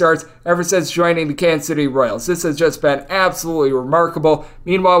one of his starts ever since joining the Kansas City Royals. This has just been absolutely remarkable.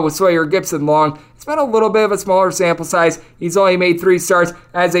 Meanwhile, with Sawyer Gibson Long, it's been a little bit of a smaller sample size. He's only made 3 starts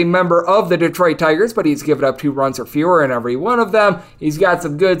as a member of the Detroit Tigers, but he's given up 2 runs or fewer in every one of them. He's got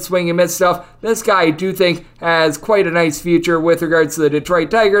some good swing and miss stuff. This guy, I do think, has quite a nice future with regards to the Detroit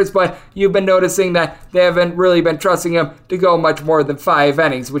Tigers, but you've been noticing that they haven't really been trusting him to go much more than 5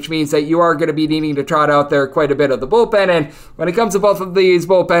 innings, which means that you are going to be needing to trot out there quite a bit of the bullpen, and when it comes to both of these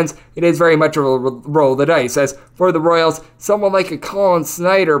bullpens, it is very much a roll of the dice. As for the Royals, someone like a Colin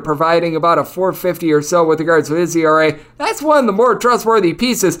Snyder providing about a 450 or so with regards to his ERA, that's one of the more trustworthy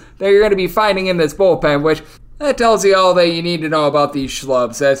pieces that you're going to be finding in this bullpen, which that tells you all that you need to know about these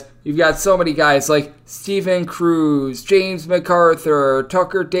schlubs, as you've got so many guys like Steven Cruz, James MacArthur,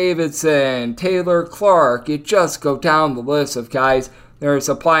 Tucker Davidson, Taylor Clark. You just go down the list of guys that are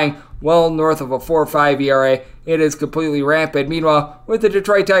supplying well north of a 4.5 ERA. It is completely rampant. Meanwhile, with the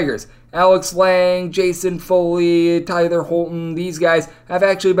Detroit Tigers, Alex Lang, Jason Foley, Tyler Holton, these guys have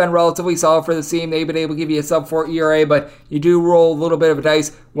actually been relatively solid for the team. They've been able to give you a sub-4 ERA, but you do roll a little bit of a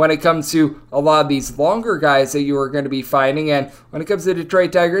dice when it comes to a lot of these longer guys that you are going to be finding. And when it comes to the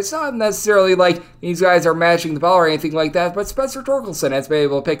Detroit Tigers, it's not necessarily like these guys are matching the ball or anything like that, but Spencer Torkelson has been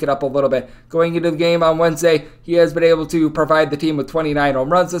able to pick it up a little bit. Going into the game on Wednesday, he has been able to provide the team with 29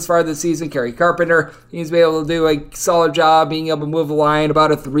 home runs this far this season. Kerry Carpenter, he's been able to do a solid job being able to move the line,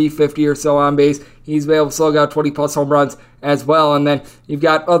 about a 350 or so on base. He's been able to slug out 20-plus home runs as well. And then you've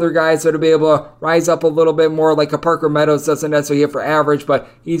got other guys that will be able to rise up a little bit more, like a Parker Meadows doesn't necessarily hit for average, but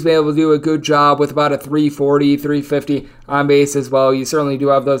he's been able to do a good job with about a 340, 350 on base as well. You certainly do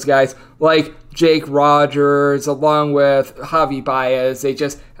have those guys like Jake Rogers, along with Javi Baez. They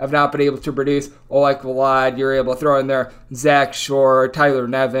just have not been able to produce. Oleg Vlad, you're able to throw in there Zach Shore, Tyler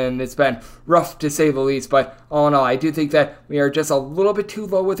Nevin. It's been rough to say the least, but all in all, I do think that we are just a little bit too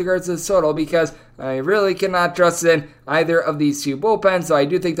low with regards to the total, because I really cannot trust in either of these two bullpens. So I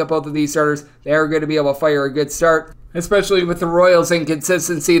do think that both of these starters, they are going to be able to fire a good start, especially with the Royals'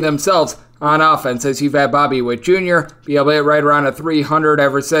 inconsistency themselves on offense, as you've had Bobby Witt Jr. be able to hit right around a 300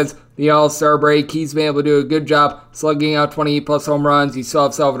 ever since the All-Star break. He's been able to do a good job slugging out 28-plus home runs. You still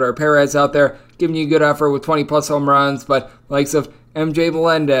have Salvador Perez out there giving you a good effort with 20-plus home runs, but likes of MJ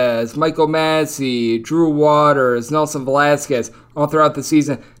Melendez, Michael Massey, Drew Waters, Nelson Velasquez, all throughout the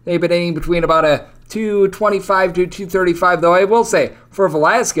season, they've been hitting between about a 225 to 235, though I will say, for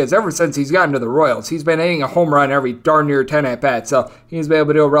Velasquez, ever since he's gotten to the Royals, he's been hitting a home run every darn near 10 at-bats, so he's been able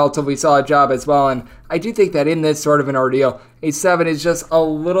to do a relatively solid job as well, and I do think that in this sort of an ordeal, a 7 is just a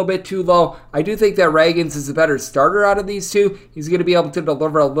little bit too low. I do think that Ragans is a better starter out of these two. He's going to be able to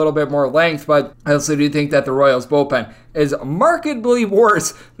deliver a little bit more length, but I also do think that the Royals bullpen is markedly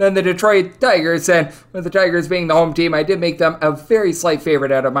worse than the Detroit Tigers, and with the Tigers being the home team, I did make them a very slight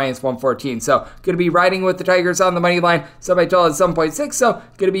favorite at a minus 114, so going to be riding with the Tigers on the money line, sub I told at 7.6, so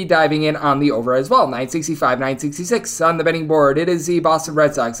going to be diving in on the over as well. 965, 966 on the betting board. It is the Boston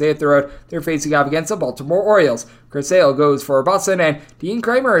Red Sox. They hit the road. They're facing off against the Baltimore Orioles. Chris Sale goes for Boston, and Dean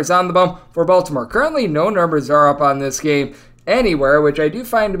Kramer is on the bump for Baltimore. Currently, no numbers are up on this game anywhere, which I do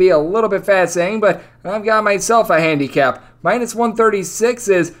find to be a little bit fascinating, but I've got myself a handicap. Minus 136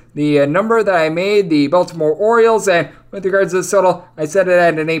 is the number that I made, the Baltimore Orioles, and with regards to the total, I set it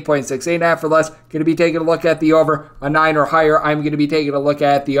at an 8.6, 8.5 or less. Going to be taking a look at the over, a 9 or higher. I'm going to be taking a look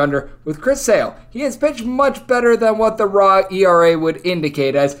at the under with Chris Sale. He has pitched much better than what the raw ERA would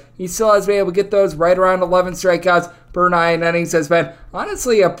indicate, as he still has been able to get those right around 11 strikeouts per 9 innings. Has been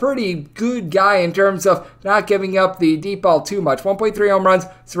honestly a pretty good guy in terms of not giving up the deep ball too much. 1.3 home runs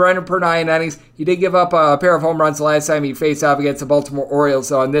surrendered per 9 innings. He did give up a pair of home runs the last time he faced off against the Baltimore Orioles,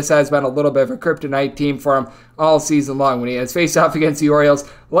 so and this has been a little bit of a kryptonite team for him all season long when he has faced off against the Orioles.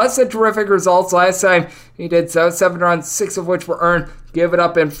 Less than terrific results. Last time he did so, 7 runs, 6 of which were earned. Give it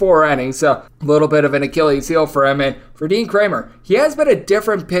up in 4 innings, so a little bit of an Achilles heel for him. And for Dean Kramer, he has been a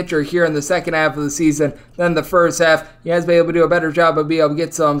different pitcher here in the second half of the season than the first half. He has been able to do a better job of being able to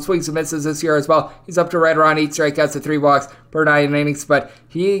get some swings and misses this year as well. He's up to right around 8 strikeouts to 3 walks per 9 innings, but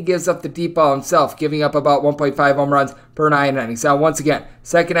he gives up the deep ball himself, giving up about 1.5 home runs per 9 innings. Now, once again,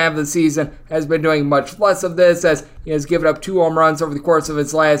 second half of the season has been doing much less of this, as he has given up 2 home runs over the course of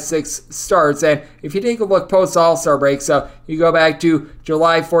his last 6 starts. And if you take a look post All-Star break, so you go back to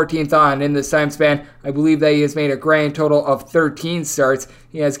July 14th on in this time span, I believe that he has made a grand total of 13 starts.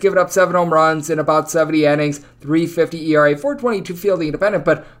 He has given up 7 home runs in about 70 innings, 3.50 ERA, 4.22 fielding independent,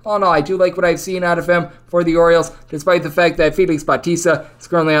 but all in all, I do like what I've seen out of him for the Orioles, despite the fact that Felix Bautista is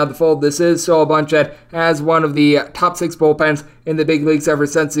currently out of the fold. This is still a bunch that has one of the top 6 bullpens in the big leagues ever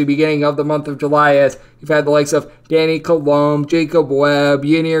since the beginning of the month of July, as you've had the likes of Danny Colomb, Jacob Webb,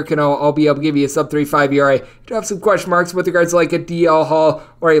 Yennier Cano, all be able to give you a sub-3.5 ERA. You do have some question marks with regards to like a DL Hall,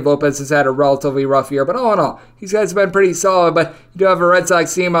 or a Lopez has had a relatively rough year, but all in all, these guys have been pretty solid. But you do have a Red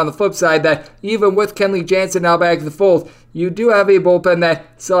Sox team on the flip side that, even with Kenley Jansen now back in the fold, you do have a bullpen that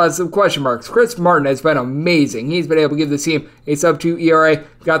still has some question marks. Chris Martin has been amazing. He's been able to give the team a sub-2 ERA.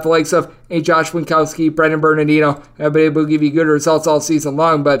 Got the likes of Josh Winkowski, Brendan Bernardino have been able to give you good results all season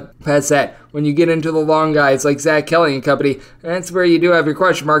long, but past that, when you get into the long guys like Zach Kelly and company, that's where you do have your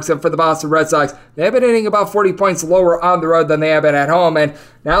question marks. And for the Boston Red Sox, they've been hitting about 40 points lower on the road than they have been at home, and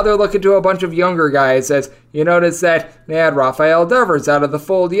now they're looking to a bunch of younger guys. As you notice that they had Rafael Devers out of the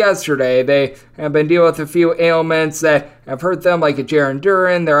fold yesterday. They have been dealing with a few ailments that have hurt them, like a Jarren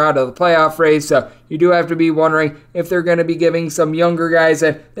Duran. They're out of the playoff race, so you do have to be wondering if they're going to be giving some younger guys,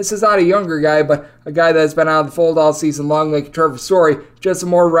 and this is not a younger guy, but a guy that's been out of the fold all season long, like Trevor Story, just some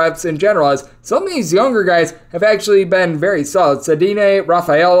more reps in general, as some of these younger guys have actually been very solid. Cedinne,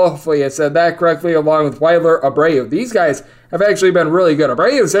 Rafael, hopefully I said that correctly, along with Weiler, Abreu. These guys have actually been really good.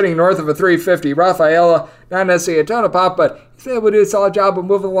 Abreu's hitting north of a 350. Rafaela, not necessarily a ton of pop, but he's been able to do a solid job of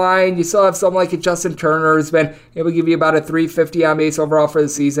moving the line. You still have someone like a Justin Turner who's been able to give you about a 350 on base overall for the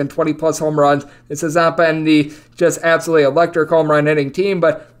season, 20-plus home runs. This has not been the just absolutely electric home run hitting team,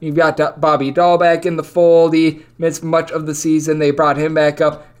 but you've got Bobby Dahl back in the fold. He missed much of the season. They brought him back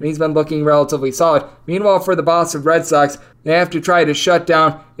up, and he's been looking relatively solid. Meanwhile, for the Boston Red Sox, they have to try to shut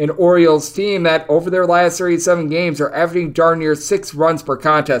down an Orioles team that over their last 37 games are averaging darn near 6 runs per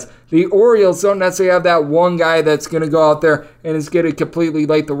contest. The Orioles don't necessarily have that one guy that's going to go out there and is going to completely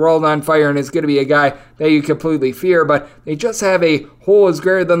light the world on fire and is going to be a guy that you completely fear, but they just have a whole is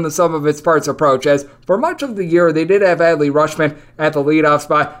greater than the sum of its parts approach, as for much of the year they did have Adley Rutschman at the leadoff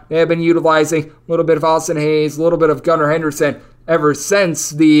spot. They have been utilizing a little bit of Austin Hayes, a little bit of Gunnar Henderson ever since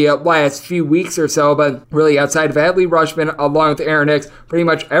the last few weeks or so, but really outside of Adley Rutschman along with Aaron Hicks, pretty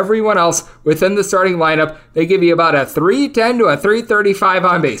much everyone else within the starting lineup, they give you about a 310 to a 335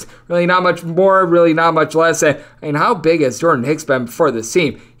 on base. Really not much more, really not much less. And how big has Jordan Hicks been for this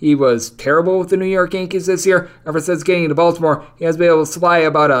team? He was terrible with the New York Yankees this year. Ever since getting to Baltimore, he has been able to supply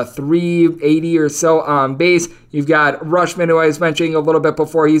about a 380 or so on base. You've got Rutschman, who I was mentioning a little bit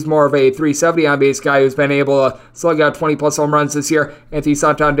before. He's more of a 370 on base guy who's been able to slug out 20-plus home runs this year. Anthony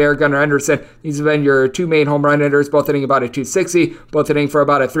Santander, Gunnar Henderson, these have been your two main home run hitters, both hitting about a 260, both hitting for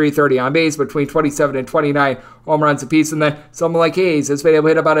about a 330 on base, between 27 and 29 home runs apiece. And then someone like Hayes has been able to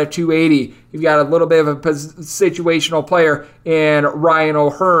hit about a 280. You've got a little bit of a situational player in Ryan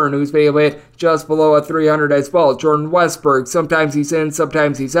O'Hearn, who's been able to hit just below a 300 as well. Jordan Westberg, sometimes he's in,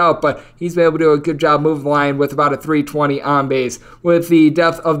 sometimes he's out, but he's been able to do a good job moving the line with about a 320 on base. With the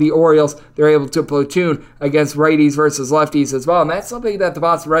depth of the Orioles, they're able to platoon against righties versus lefties as well, and that's something that the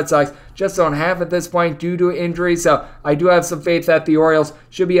Boston Red Sox just don't have at this point due to injury. So I do have some faith that the Orioles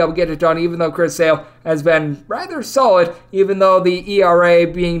should be able to get it done, even though Chris Sale has been rather solid, even though the ERA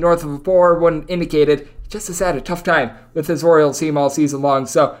being north of a 4 wouldn't indicate it. Just has had a tough time with his Orioles team all season long.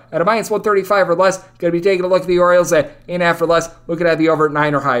 So at a minus 135 or less, going to be taking a look at the Orioles at 8.5 or less, looking at the over at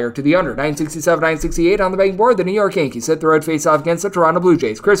 9 or higher. To the under, 967, 968 on the betting board. The New York Yankees hit the road face-off against the Toronto Blue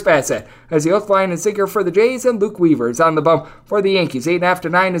Jays. Chris Bassett has the hook, line, and sinker for the Jays, and Luke Weaver is on the bump for the Yankees. 8.5 to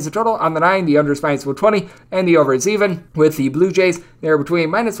 9 is the total. On the 9, the under is minus 120, and the over is even. With the Blue Jays, they're between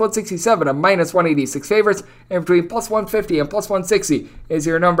minus 167 and minus 186 favorites, and between plus 150 and plus 160 is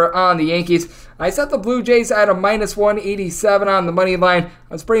your number on the Yankees. I set the Blue Jays at a minus 187 on the money line.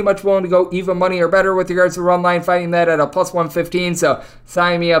 I was pretty much willing to go even money or better with regards to the run line, finding that at a plus 115, so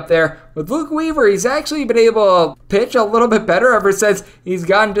sign me up there. With Luke Weaver, he's actually been able to pitch a little bit better ever since he's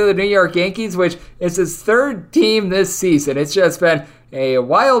gotten to the New York Yankees, which is his third team this season. It's just been a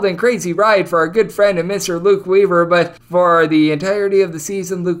wild and crazy ride for our good friend and Mr. Luke Weaver, but for the entirety of the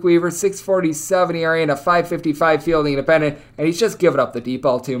season, Luke Weaver, 647 ERA and a 555 fielding independent, and he's just given up the deep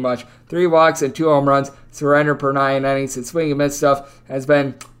ball too much. 3 walks and 2 home runs, surrender per 9 innings. His swing and miss stuff has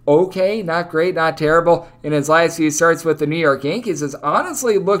been okay, not great, not terrible. In his last few starts with the New York Yankees, has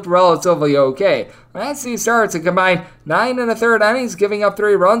honestly looked relatively okay. Last few starts, a combined 9 1/3 innings, giving up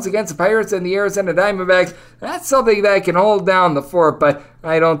 3 runs against the Pirates and the Arizona Diamondbacks. That's something that can hold down the fort, but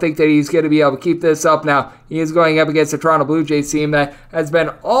I don't think that he's going to be able to keep this up now. He is going up against the Toronto Blue Jays team that has been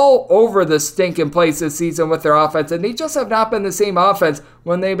all over the stinking place this season with their offense, and they just have not been the same offense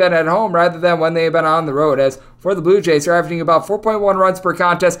when they've been at home rather than when they've been on the road. As for the Blue Jays, they're averaging about 4.1 runs per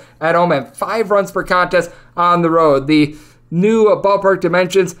contest at home and 5 runs per contest on the road. The new ballpark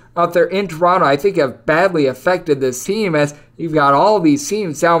dimensions out there in Toronto, I think, have badly affected this team, as you've got all these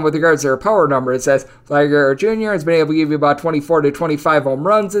teams down with regards to their power numbers. As Vladimir Guerrero Jr. has been able to give you about 24 to 25 home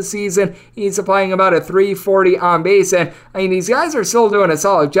runs this season. He's supplying about a 340 on base, and I mean, these guys are still doing a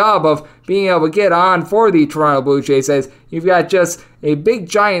solid job of being able to get on for the Toronto Blue Jays, as you've got just a big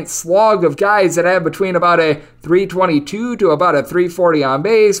giant slog of guys that have between about a 322 to about a 340 on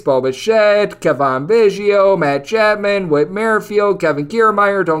base. Bo Bichette, Kevin Biggio, Matt Chapman, Whit Merrifield, Kevin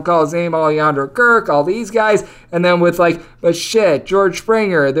Kiermaier, Tony don't call his name, Alejandro Kirk, all these guys. And then with Bichette, George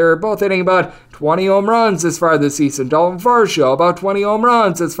Springer, they're both hitting about 20 home runs this far this season. Dalton Varsho, about 20 home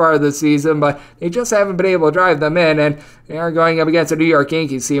runs this far this season, but they just haven't been able to drive them in, and they are going up against a New York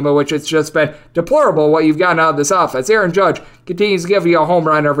Yankees team, which it's just been deplorable what you've gotten out of this offense. Aaron Judge continues to give you a home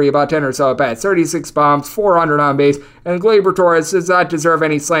run every about 10 or so at bats, 36 bombs, 400 on base, and Gleyber Torres does not deserve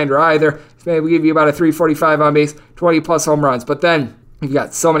any slander either. He's maybe give you about a 345 on base, 20 plus home runs, but then you've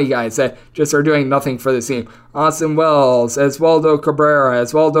got so many guys that just are doing nothing for the team. Austin Wells, Oswaldo Cabrera,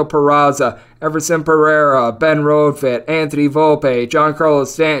 Oswaldo Peraza, Everson Pereira, Ben Rhodes, Anthony Volpe, Giancarlo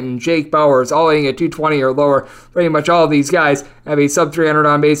Stanton, Jake Bauers, all hitting at 220 or lower. Pretty much all of these guys have a sub-300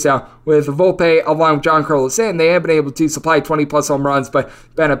 on base now. With Volpe along with Giancarlo Stanton, they have been able to supply 20-plus home runs, but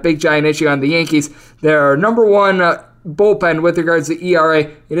been a big, giant issue on the Yankees. Their number one bullpen with regards to ERA,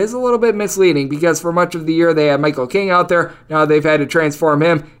 it is a little bit misleading because for much of the year they had Michael King out there. Now they've had to transform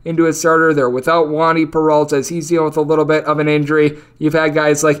him into a starter. They're without Wandy Peralta as he's dealing with a little bit of an injury. You've had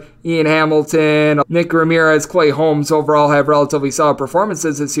guys like Ian Hamilton, Nick Ramirez, Clay Holmes overall have relatively solid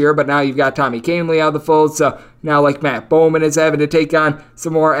performances this year, but now you've got Tommy Kahnle out of the fold, so now Matt Bowman is having to take on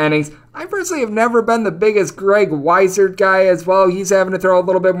some more innings. I personally have never been the biggest Greg Weissert guy as well. He's having to throw a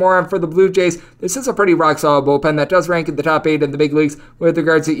little bit more on for the Blue Jays. This is a pretty rock-solid bullpen that does rank in the top 8 in the big leagues with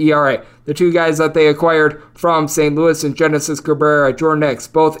regards to ERA. The two guys that they acquired from St. Louis and Genesis Cabrera, Jordan Hicks,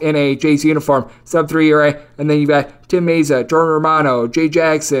 both in a Jays uniform, sub-3 ERA. And then you've got Tim Meza, Jordan Romano, Jay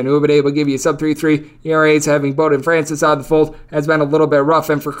Jackson, who have been able to give you sub-3.3 ERAs. Having Bowden Francis out of the fold has been a little bit rough.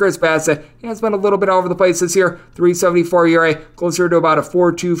 And for Chris Bassett, he has been a little bit all over the place this year. 3.74 ERA, closer to about a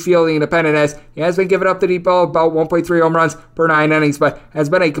 4.2 fielding independent as he has been giving up the deep ball about 1.3 home runs per 9 innings, but has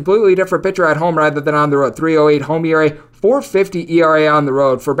been a completely different pitcher at home rather than on the road. 3.08 home ERA, 4.50 ERA on the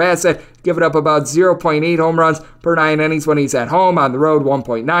road. For Bassett, giving up about 0.8 home runs per 9 innings when he's at home. On the road,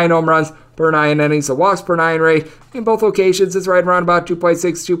 1.9 home runs per 9 innings. The walks per 9 rate in both locations is right around about 2.6,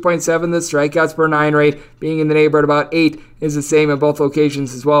 2.7. The strikeouts per 9 rate being in the neighborhood about 8 is the same in both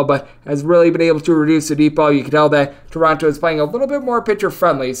locations as well, but has really been able to reduce the deep ball. You can tell that Toronto is playing a little bit more pitcher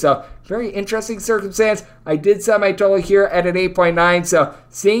friendly, so very interesting circumstance. I did set my total here at an 8.9, so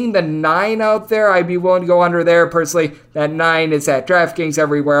seeing the 9 out there, I'd be willing to go under there. Personally, that 9 is at DraftKings.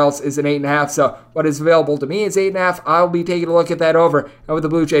 Everywhere else is an 8.5, so what is available to me is 8.5. I'll be taking a look at that over. And with the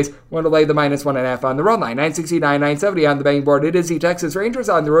Blue Jays, want to lay the minus 1.5 on the road line. 969, 970 on the betting board. It is the Texas Rangers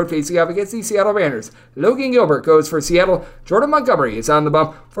on the road facing off against the Seattle Mariners. Logan Gilbert goes for Seattle. Jordan Montgomery is on the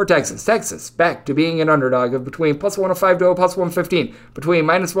bump for Texas. Texas back to being an underdog of between plus 105 to a plus 115. Between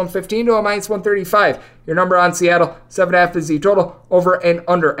minus 115 to a minus 135. Your number on Seattle, 7.5 is the total. Over and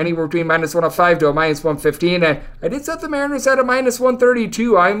under, anywhere between minus 105 to a minus 115. And I did set the Mariners at a minus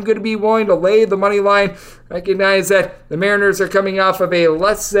 132. I'm going to be willing to lay the money line. Recognize that the Mariners are coming off of a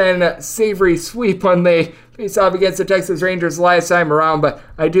less than savory sweep when they faced off against the Texas Rangers last time around, but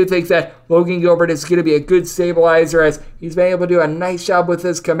I do think that Logan Gilbert is going to be a good stabilizer as he's been able to do a nice job with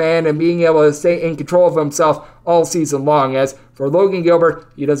his command and being able to stay in control of himself all season long. As for Logan Gilbert,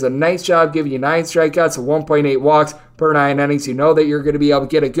 he does a nice job giving you 9 strikeouts and 1.8 walks per 9 innings. You know that you're going to be able to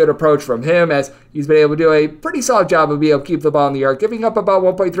get a good approach from him as he's been able to do a pretty solid job of being able to keep the ball in the yard. Giving up about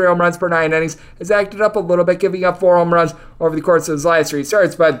 1.3 home runs per 9 innings, has acted up a little bit, giving up 4 home runs over the course of his last 3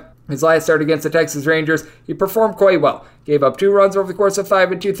 starts, but his last start against the Texas Rangers, he performed quite well. Gave up 2 runs over the course of 5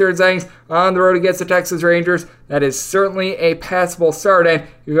 2/3 innings on the road against the Texas Rangers. That is certainly a passable start, and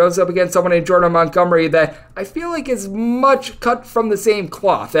he goes up against someone in Jordan Montgomery that I feel like is much cut from the same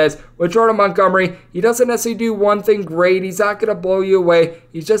cloth. As with Jordan Montgomery, he doesn't necessarily do one thing great. He's not going to blow you away.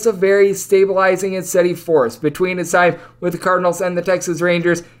 He's just a very stabilizing and steady force. Between his time with the Cardinals and the Texas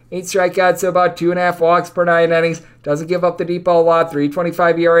Rangers, 8 strikeouts, about 2.5 walks per 9 innings. Doesn't give up the deep ball a lot.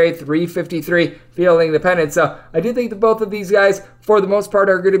 3.25 ERA, 3.53 fielding independent. So I do think that both of these guys, for the most part,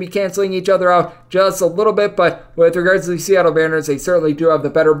 are going to be canceling each other out just a little bit. But with regards to the Seattle Mariners, they certainly do have the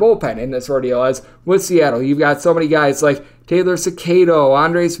better bullpen in this ordeal. As with Seattle, you've got so many guys like Taylor Cicado,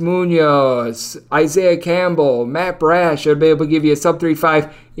 Andres Munoz, Isaiah Campbell, Matt Brash should be able to give you a sub-3.5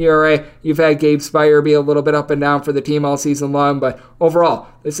 ERA. You've had Gabe Spire be a little bit up and down for the team all season long, but overall,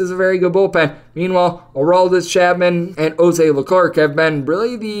 this is a very good bullpen. Meanwhile, Aroldis Chapman and Jose Leclerc have been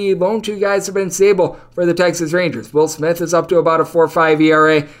really the lone 2 guys who have been stable for the Texas Rangers. Will Smith is up to about a 4.5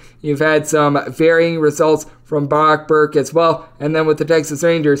 ERA. You've had some varying results from Brock Burke as well And then with the Texas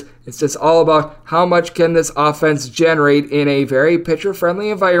Rangers, it's just all about how much can this offense generate in a very pitcher-friendly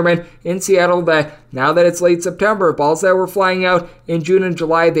environment in Seattle that now that it's late September, balls that were flying out in June and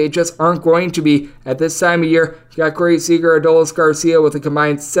July, they just aren't going to be at this time of year. You got Corey Seager, Adolis Garcia with a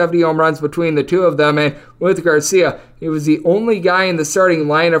combined 70 home runs between the two of them. And with Garcia, he was the only guy in the starting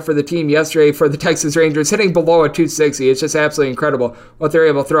lineup for the team yesterday for the Texas Rangers hitting below a 260. It's just absolutely incredible what they're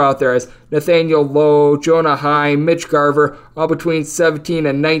able to throw out there as Nathaniel Lowe, Jonah Heim, Mitch Garver, all between 17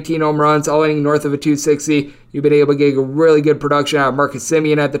 and 19 home runs, all hitting north of a 260. You've been able to get a really good production out of Marcus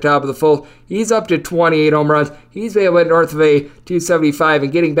Semien at the top of the fold. He's up to 28 home runs. He's been able to get north of a 275,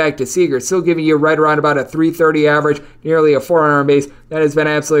 and getting back to Seager, still giving you right around about a 330 average, nearly a 400 base. That has been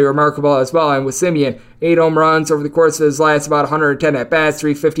absolutely remarkable as well. And with Semien, 8 home runs over the course of his last about 110 at-bats,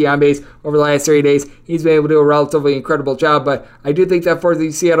 350 on base over the last 3 days. He's been able to do a relatively incredible job, but I do think that for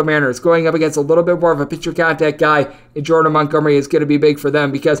the Seattle Mariners, going up against a little bit more of a pitcher contact guy in Jordan Montgomery is going to be big for them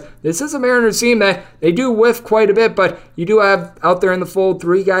because this is a Mariners team that they do whiff quite a bit, but you do have out there in the fold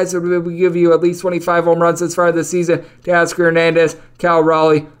 3 guys that will give you at least 25 home runs as far as this season. Teoscar Hernandez, Cal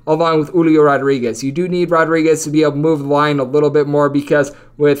Raleigh, along with Julio Rodriguez. You do need Rodriguez to be able to move the line a little bit more because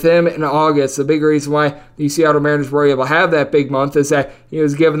with him in August, the big reason why the Seattle Mariners were able to have that big month is that he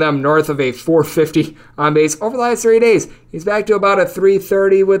was giving them north of a 450 on base over the last 3 days. He's back to about a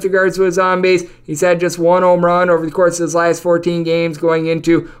 330 with regards to his on base. He's had just 1 home run over the course of his last 14 games going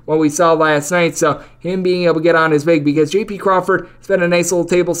into what we saw last night. So him being able to get on is big because J.P. Crawford has been a nice little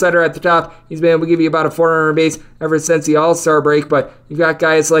table setter at the top. He's been able to give you about a 400 base ever since the All-Star break. But you've got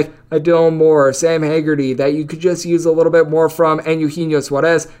guys like Adil Moore, Sam Haggerty that you could just use a little bit more from, and Eugenio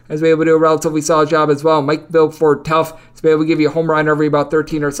Suarez has been able to do a relatively solid job as well. Mike Bilford Tough has been able to give you a home run every about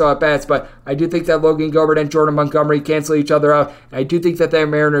 13 or so at bats, but I do think that Logan Gilbert and Jordan Montgomery cancel each other out. And I do think that their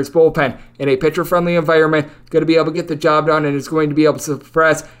Mariners bullpen in a pitcher-friendly environment is going to be able to get the job done and is going to be able to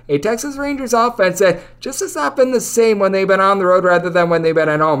suppress a Texas Rangers offense that just has not been the same when they've been on the road rather than when they've been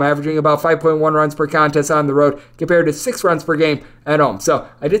at home, averaging about 5.1 runs per contest on the road compared to 6 runs per game at home. So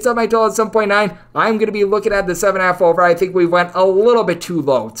I did set my total at 7.9. I'm going to be looking at the 7.5 over. I think we went a little bit too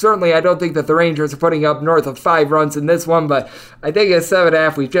low. Certainly, I don't think that the Rangers are putting up north of 5 runs in this one, but I think at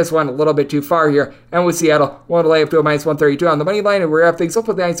 7.5, we just went a little bit too far here. And with Seattle, we'll lay up to a minus 132 on the money line, and we're up things up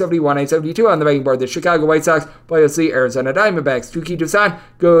with 971, 972 on the betting board. The Chicago White Sox play the Arizona Diamondbacks. Touki Toussaint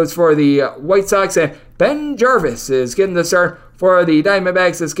goes for the White Sox, and Ben Jarvis is getting the start for the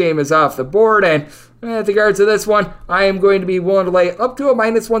Diamondbacks. This game is off the board, and with regards to this one, I am going to be willing to lay up to a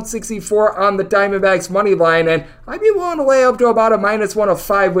minus 164 on the Diamondbacks money line, and I'd be willing to lay up to about a minus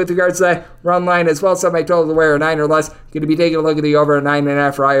 105 with regards to that run line as well. Set my total to where a 9 or less. Going to be taking a look at the over a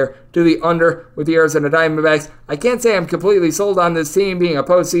 9.5 or higher to the under with the Arizona Diamondbacks. I can't say I'm completely sold on this team being a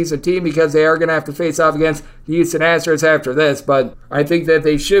postseason team because they are going to have to face off against the Houston Astros after this, but I think that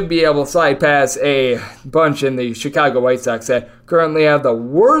they should be able to slide past a bunch in the Chicago White Sox that currently have the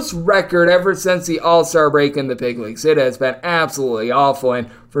worst record ever since the All-Star break in the big leagues. It has been absolutely awful,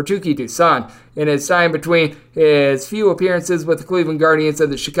 and for Touki Toussaint, in his time between his few appearances with the Cleveland Guardians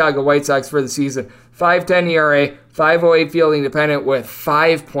and the Chicago White Sox for the season, 5.10 ERA, 5.08 fielding dependent with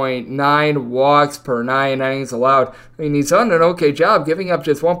 5.9 walks per 9 innings allowed. I mean, he's done an okay job giving up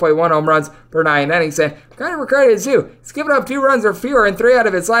just 1.1 home runs per 9 innings, and kind of credit is due. He's given up 2 runs or fewer in 3 out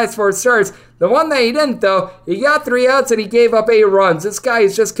of his last 4 starts. The one that he didn't, though, he got 3 outs and he gave up 8 runs. This guy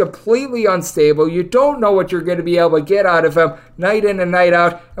is just completely unstable. You don't know what you're going to be able to get out of him night in and night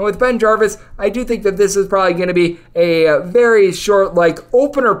out. And with Ben Jarvis, I do think that this is probably going to be a very short,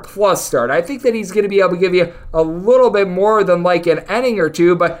 opener plus start. I think that he's going to be able to give you a little bit more than an inning or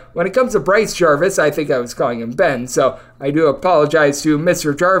 2, but when it comes to Bryce Jarvis, I think I was calling him Ben, so I do apologize to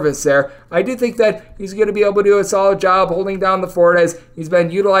Mr. Jarvis there. I do think that he's going to be able to do a solid job holding down the fort as he's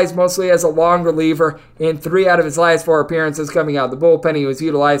been utilized mostly as a long reliever in 3 out of his last 4 appearances coming out of the bullpen. He was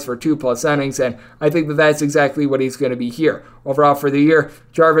utilized for 2+ innings, and I think that that's exactly what he's going to be here. Overall for the year,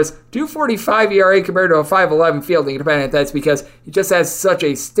 Jarvis, 2.45 ERA compared to a 5.11 fielding independent. That's because he just has such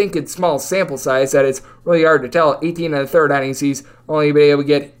a stinking small sample size that it's really hard to tell. 18 1/3 innings, he's only been able to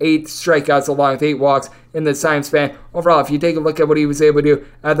get 8 strikeouts along with 8 walks in this time span. Overall, if you take a look at what he was able to do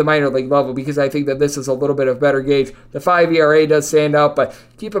at the minor league level, because I think that this is a little bit of better gauge, the 5 ERA does stand out, but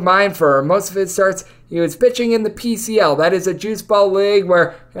keep in mind for most of his starts, He was pitching in the PCL. That is a juice ball league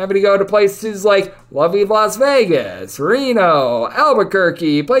where having to go to places like lovely Las Vegas, Reno,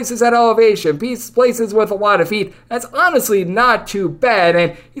 Albuquerque, places at elevation, places with a lot of heat. That's honestly not too bad,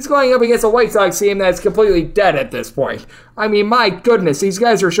 and he's going up against a White Sox team that's completely dead at this point. I mean, my goodness, these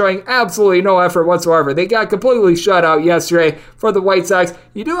guys are showing absolutely no effort whatsoever. They got completely shut out yesterday for the White Sox.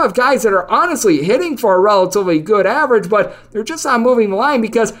 You do have guys that are honestly hitting for a relatively good average, but they're just not moving the line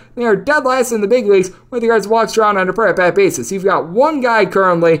because they are dead last in the big leagues with regards to walks drawn on a per at-bat basis. You've got one guy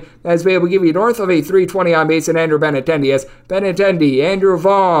currently that has been able to give you north of a 320 on base, and Andrew Benintendi. As Benintendi, Andrew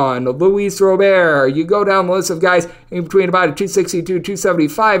Vaughn, Luis Robert. You go down the list of guys in between about a 262,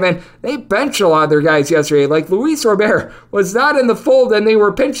 275, and they benched a lot of their guys yesterday. Like Luis Robert was not in the fold, and they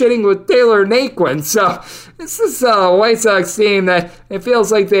were pinch hitting with Taylor Naquin. So this is a White Sox team that it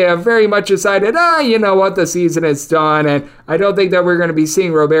feels like they have very much decided, you know what, the season is done, and I don't think that we're going to be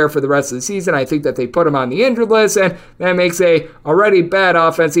seeing Robert for the rest of the season. I think that they put him on the injured list, and that makes a already bad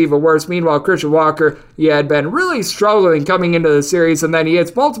offense even worse. Meanwhile, Christian Walker, he had been really struggling coming into the series, and then he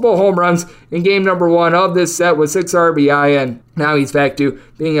hits multiple home runs in game number 1 of this set with 6 RBI, and now he's back to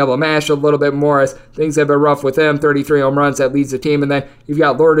being able to mash a little bit more as things have been rough with him. 33 home runs, that leads the team. And then you've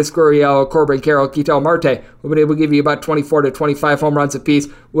got Lourdes Gurriel, Corbin Carroll, Ketel Marte, who've been able to give you about 24 to 25 home runs apiece.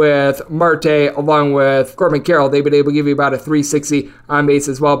 With Marte, along with Corbin Carroll, they've been able to give you about a 360 on base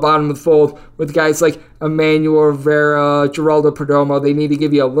as well. Bottom of the fold with guys like Emmanuel Rivera, Geraldo Perdomo. They need to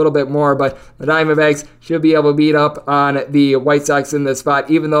give you a little bit more, but the Diamondbacks should be able to beat up on the White Sox in this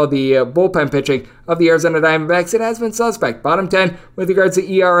spot, even though the bullpen pitching of the Arizona Diamondbacks, it has been suspect. Bottom 10 with regards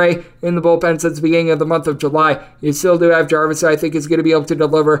to ERA in the bullpen since the beginning of the month of July. You still do have Jarvis, who I think is going to be able to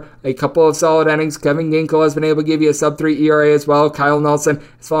deliver a couple of solid innings. Kevin Ginkel has been able to give you a sub-3 ERA as well. Kyle Nelson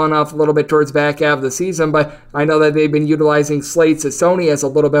has fallen off a little bit towards the back half of the season, but I know that they've been utilizing Slade Sassoni as a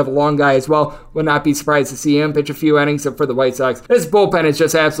little bit of a long guy as well. Would not be surprised to see him pitch a few innings for the White Sox. This bullpen is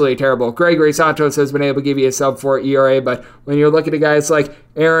just absolutely terrible. Gregory Santos has been able to give you a sub-4 ERA, but when you're looking at guys like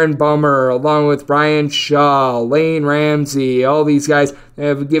Aaron Bummer, along with Brian Shaw, Lane Ramsey, all these guys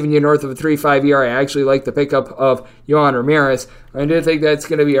have given you north of a 3.5 ERA. I actually like the pickup of Yohan Ramirez. I do think that's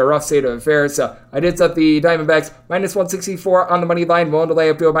going to be a rough state of affairs. So I did set the Diamondbacks minus 164 on the money line, willing to lay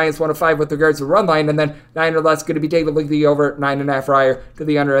up to a minus 105 with regards to the run line, and then 9 or less going to be taking a look at the over, 9.5 higher to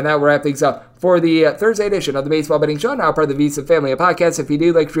the under, and that will wrap things up for the Thursday edition of the Baseball Betting Show, now part of the VSiN family of podcasts. If you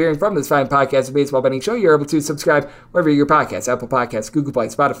do like hearing from this fine podcast, the Baseball Betting Show, you're able to subscribe wherever you get your podcasts, Apple Podcasts, Google Play,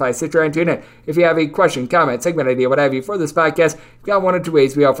 Spotify, Stitcher, and TuneIn. If you have a question, comment, segment idea, what have you for this podcast, you've got one or two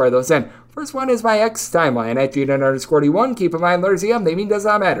ways we all fire those in. First one is my X timeline at Juden_D1. Keep in mind, letters EM, they mean does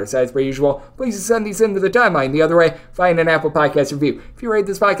not matter. So as per usual, please send these into the timeline. The other way, find an Apple Podcast review. If you rate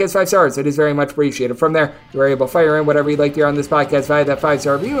this podcast 5 stars, it is very much appreciated. From there, you're able to fire in whatever you'd like to hear on this podcast via that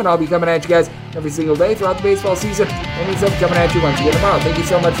 5-star review, and I'll be coming at you guys every single day throughout the baseball season. And he's up coming at you once again tomorrow. Thank you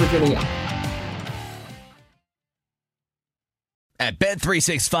so much for tuning in. At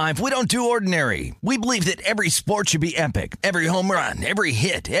Bet365, we don't do ordinary. We believe that every sport should be epic. Every home run, every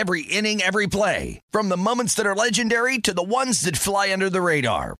hit, every inning, every play. From the moments that are legendary to the ones that fly under the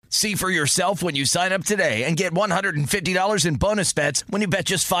radar. See for yourself when you sign up today and get $150 in bonus bets when you bet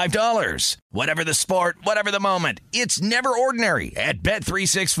just $5. Whatever the sport, whatever the moment, it's never ordinary at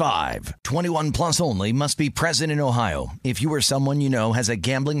Bet365. 21 plus only. Must be present in Ohio. If you or someone you know has a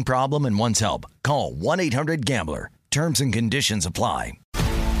gambling problem and wants help, call 1-800-GAMBLER. Terms and conditions apply.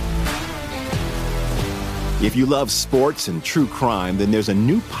 If you love sports and true crime, then there's a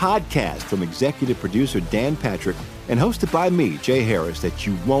new podcast from executive producer Dan Patrick and hosted by me, Jay Harris, that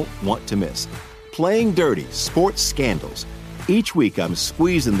you won't want to miss. Playing Dirty: Sports Scandals. Each week, I'm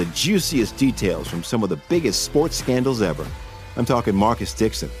squeezing the juiciest details from some of the biggest sports scandals ever. I'm talking Marcus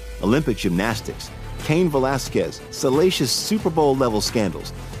Dixon, Olympic gymnastics, Cain Velasquez, salacious Super Bowl-level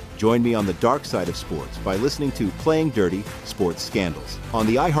scandals. Join me on the dark side of sports by listening to Playing Dirty: Sports Scandals on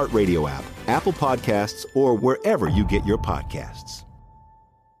the iHeartRadio app, Apple Podcasts, or wherever you get your podcasts.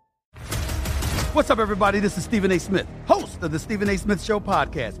 What's up, everybody? This is Stephen A. Smith, host of the Stephen A. Smith Show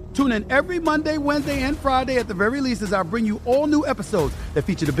podcast. Tune in every Monday, Wednesday, and Friday at the very least as I bring you all new episodes that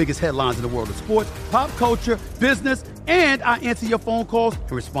feature the biggest headlines in the world of sports, pop culture, business, and I answer your phone calls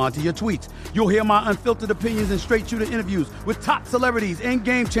and respond to your tweets. You'll hear my unfiltered opinions and straight-shooter interviews with top celebrities and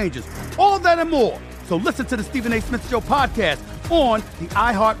game changers. All that and more. So listen to the Stephen A. Smith Show podcast on the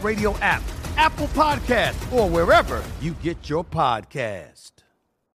iHeartRadio app, Apple Podcasts, or wherever you get your podcast.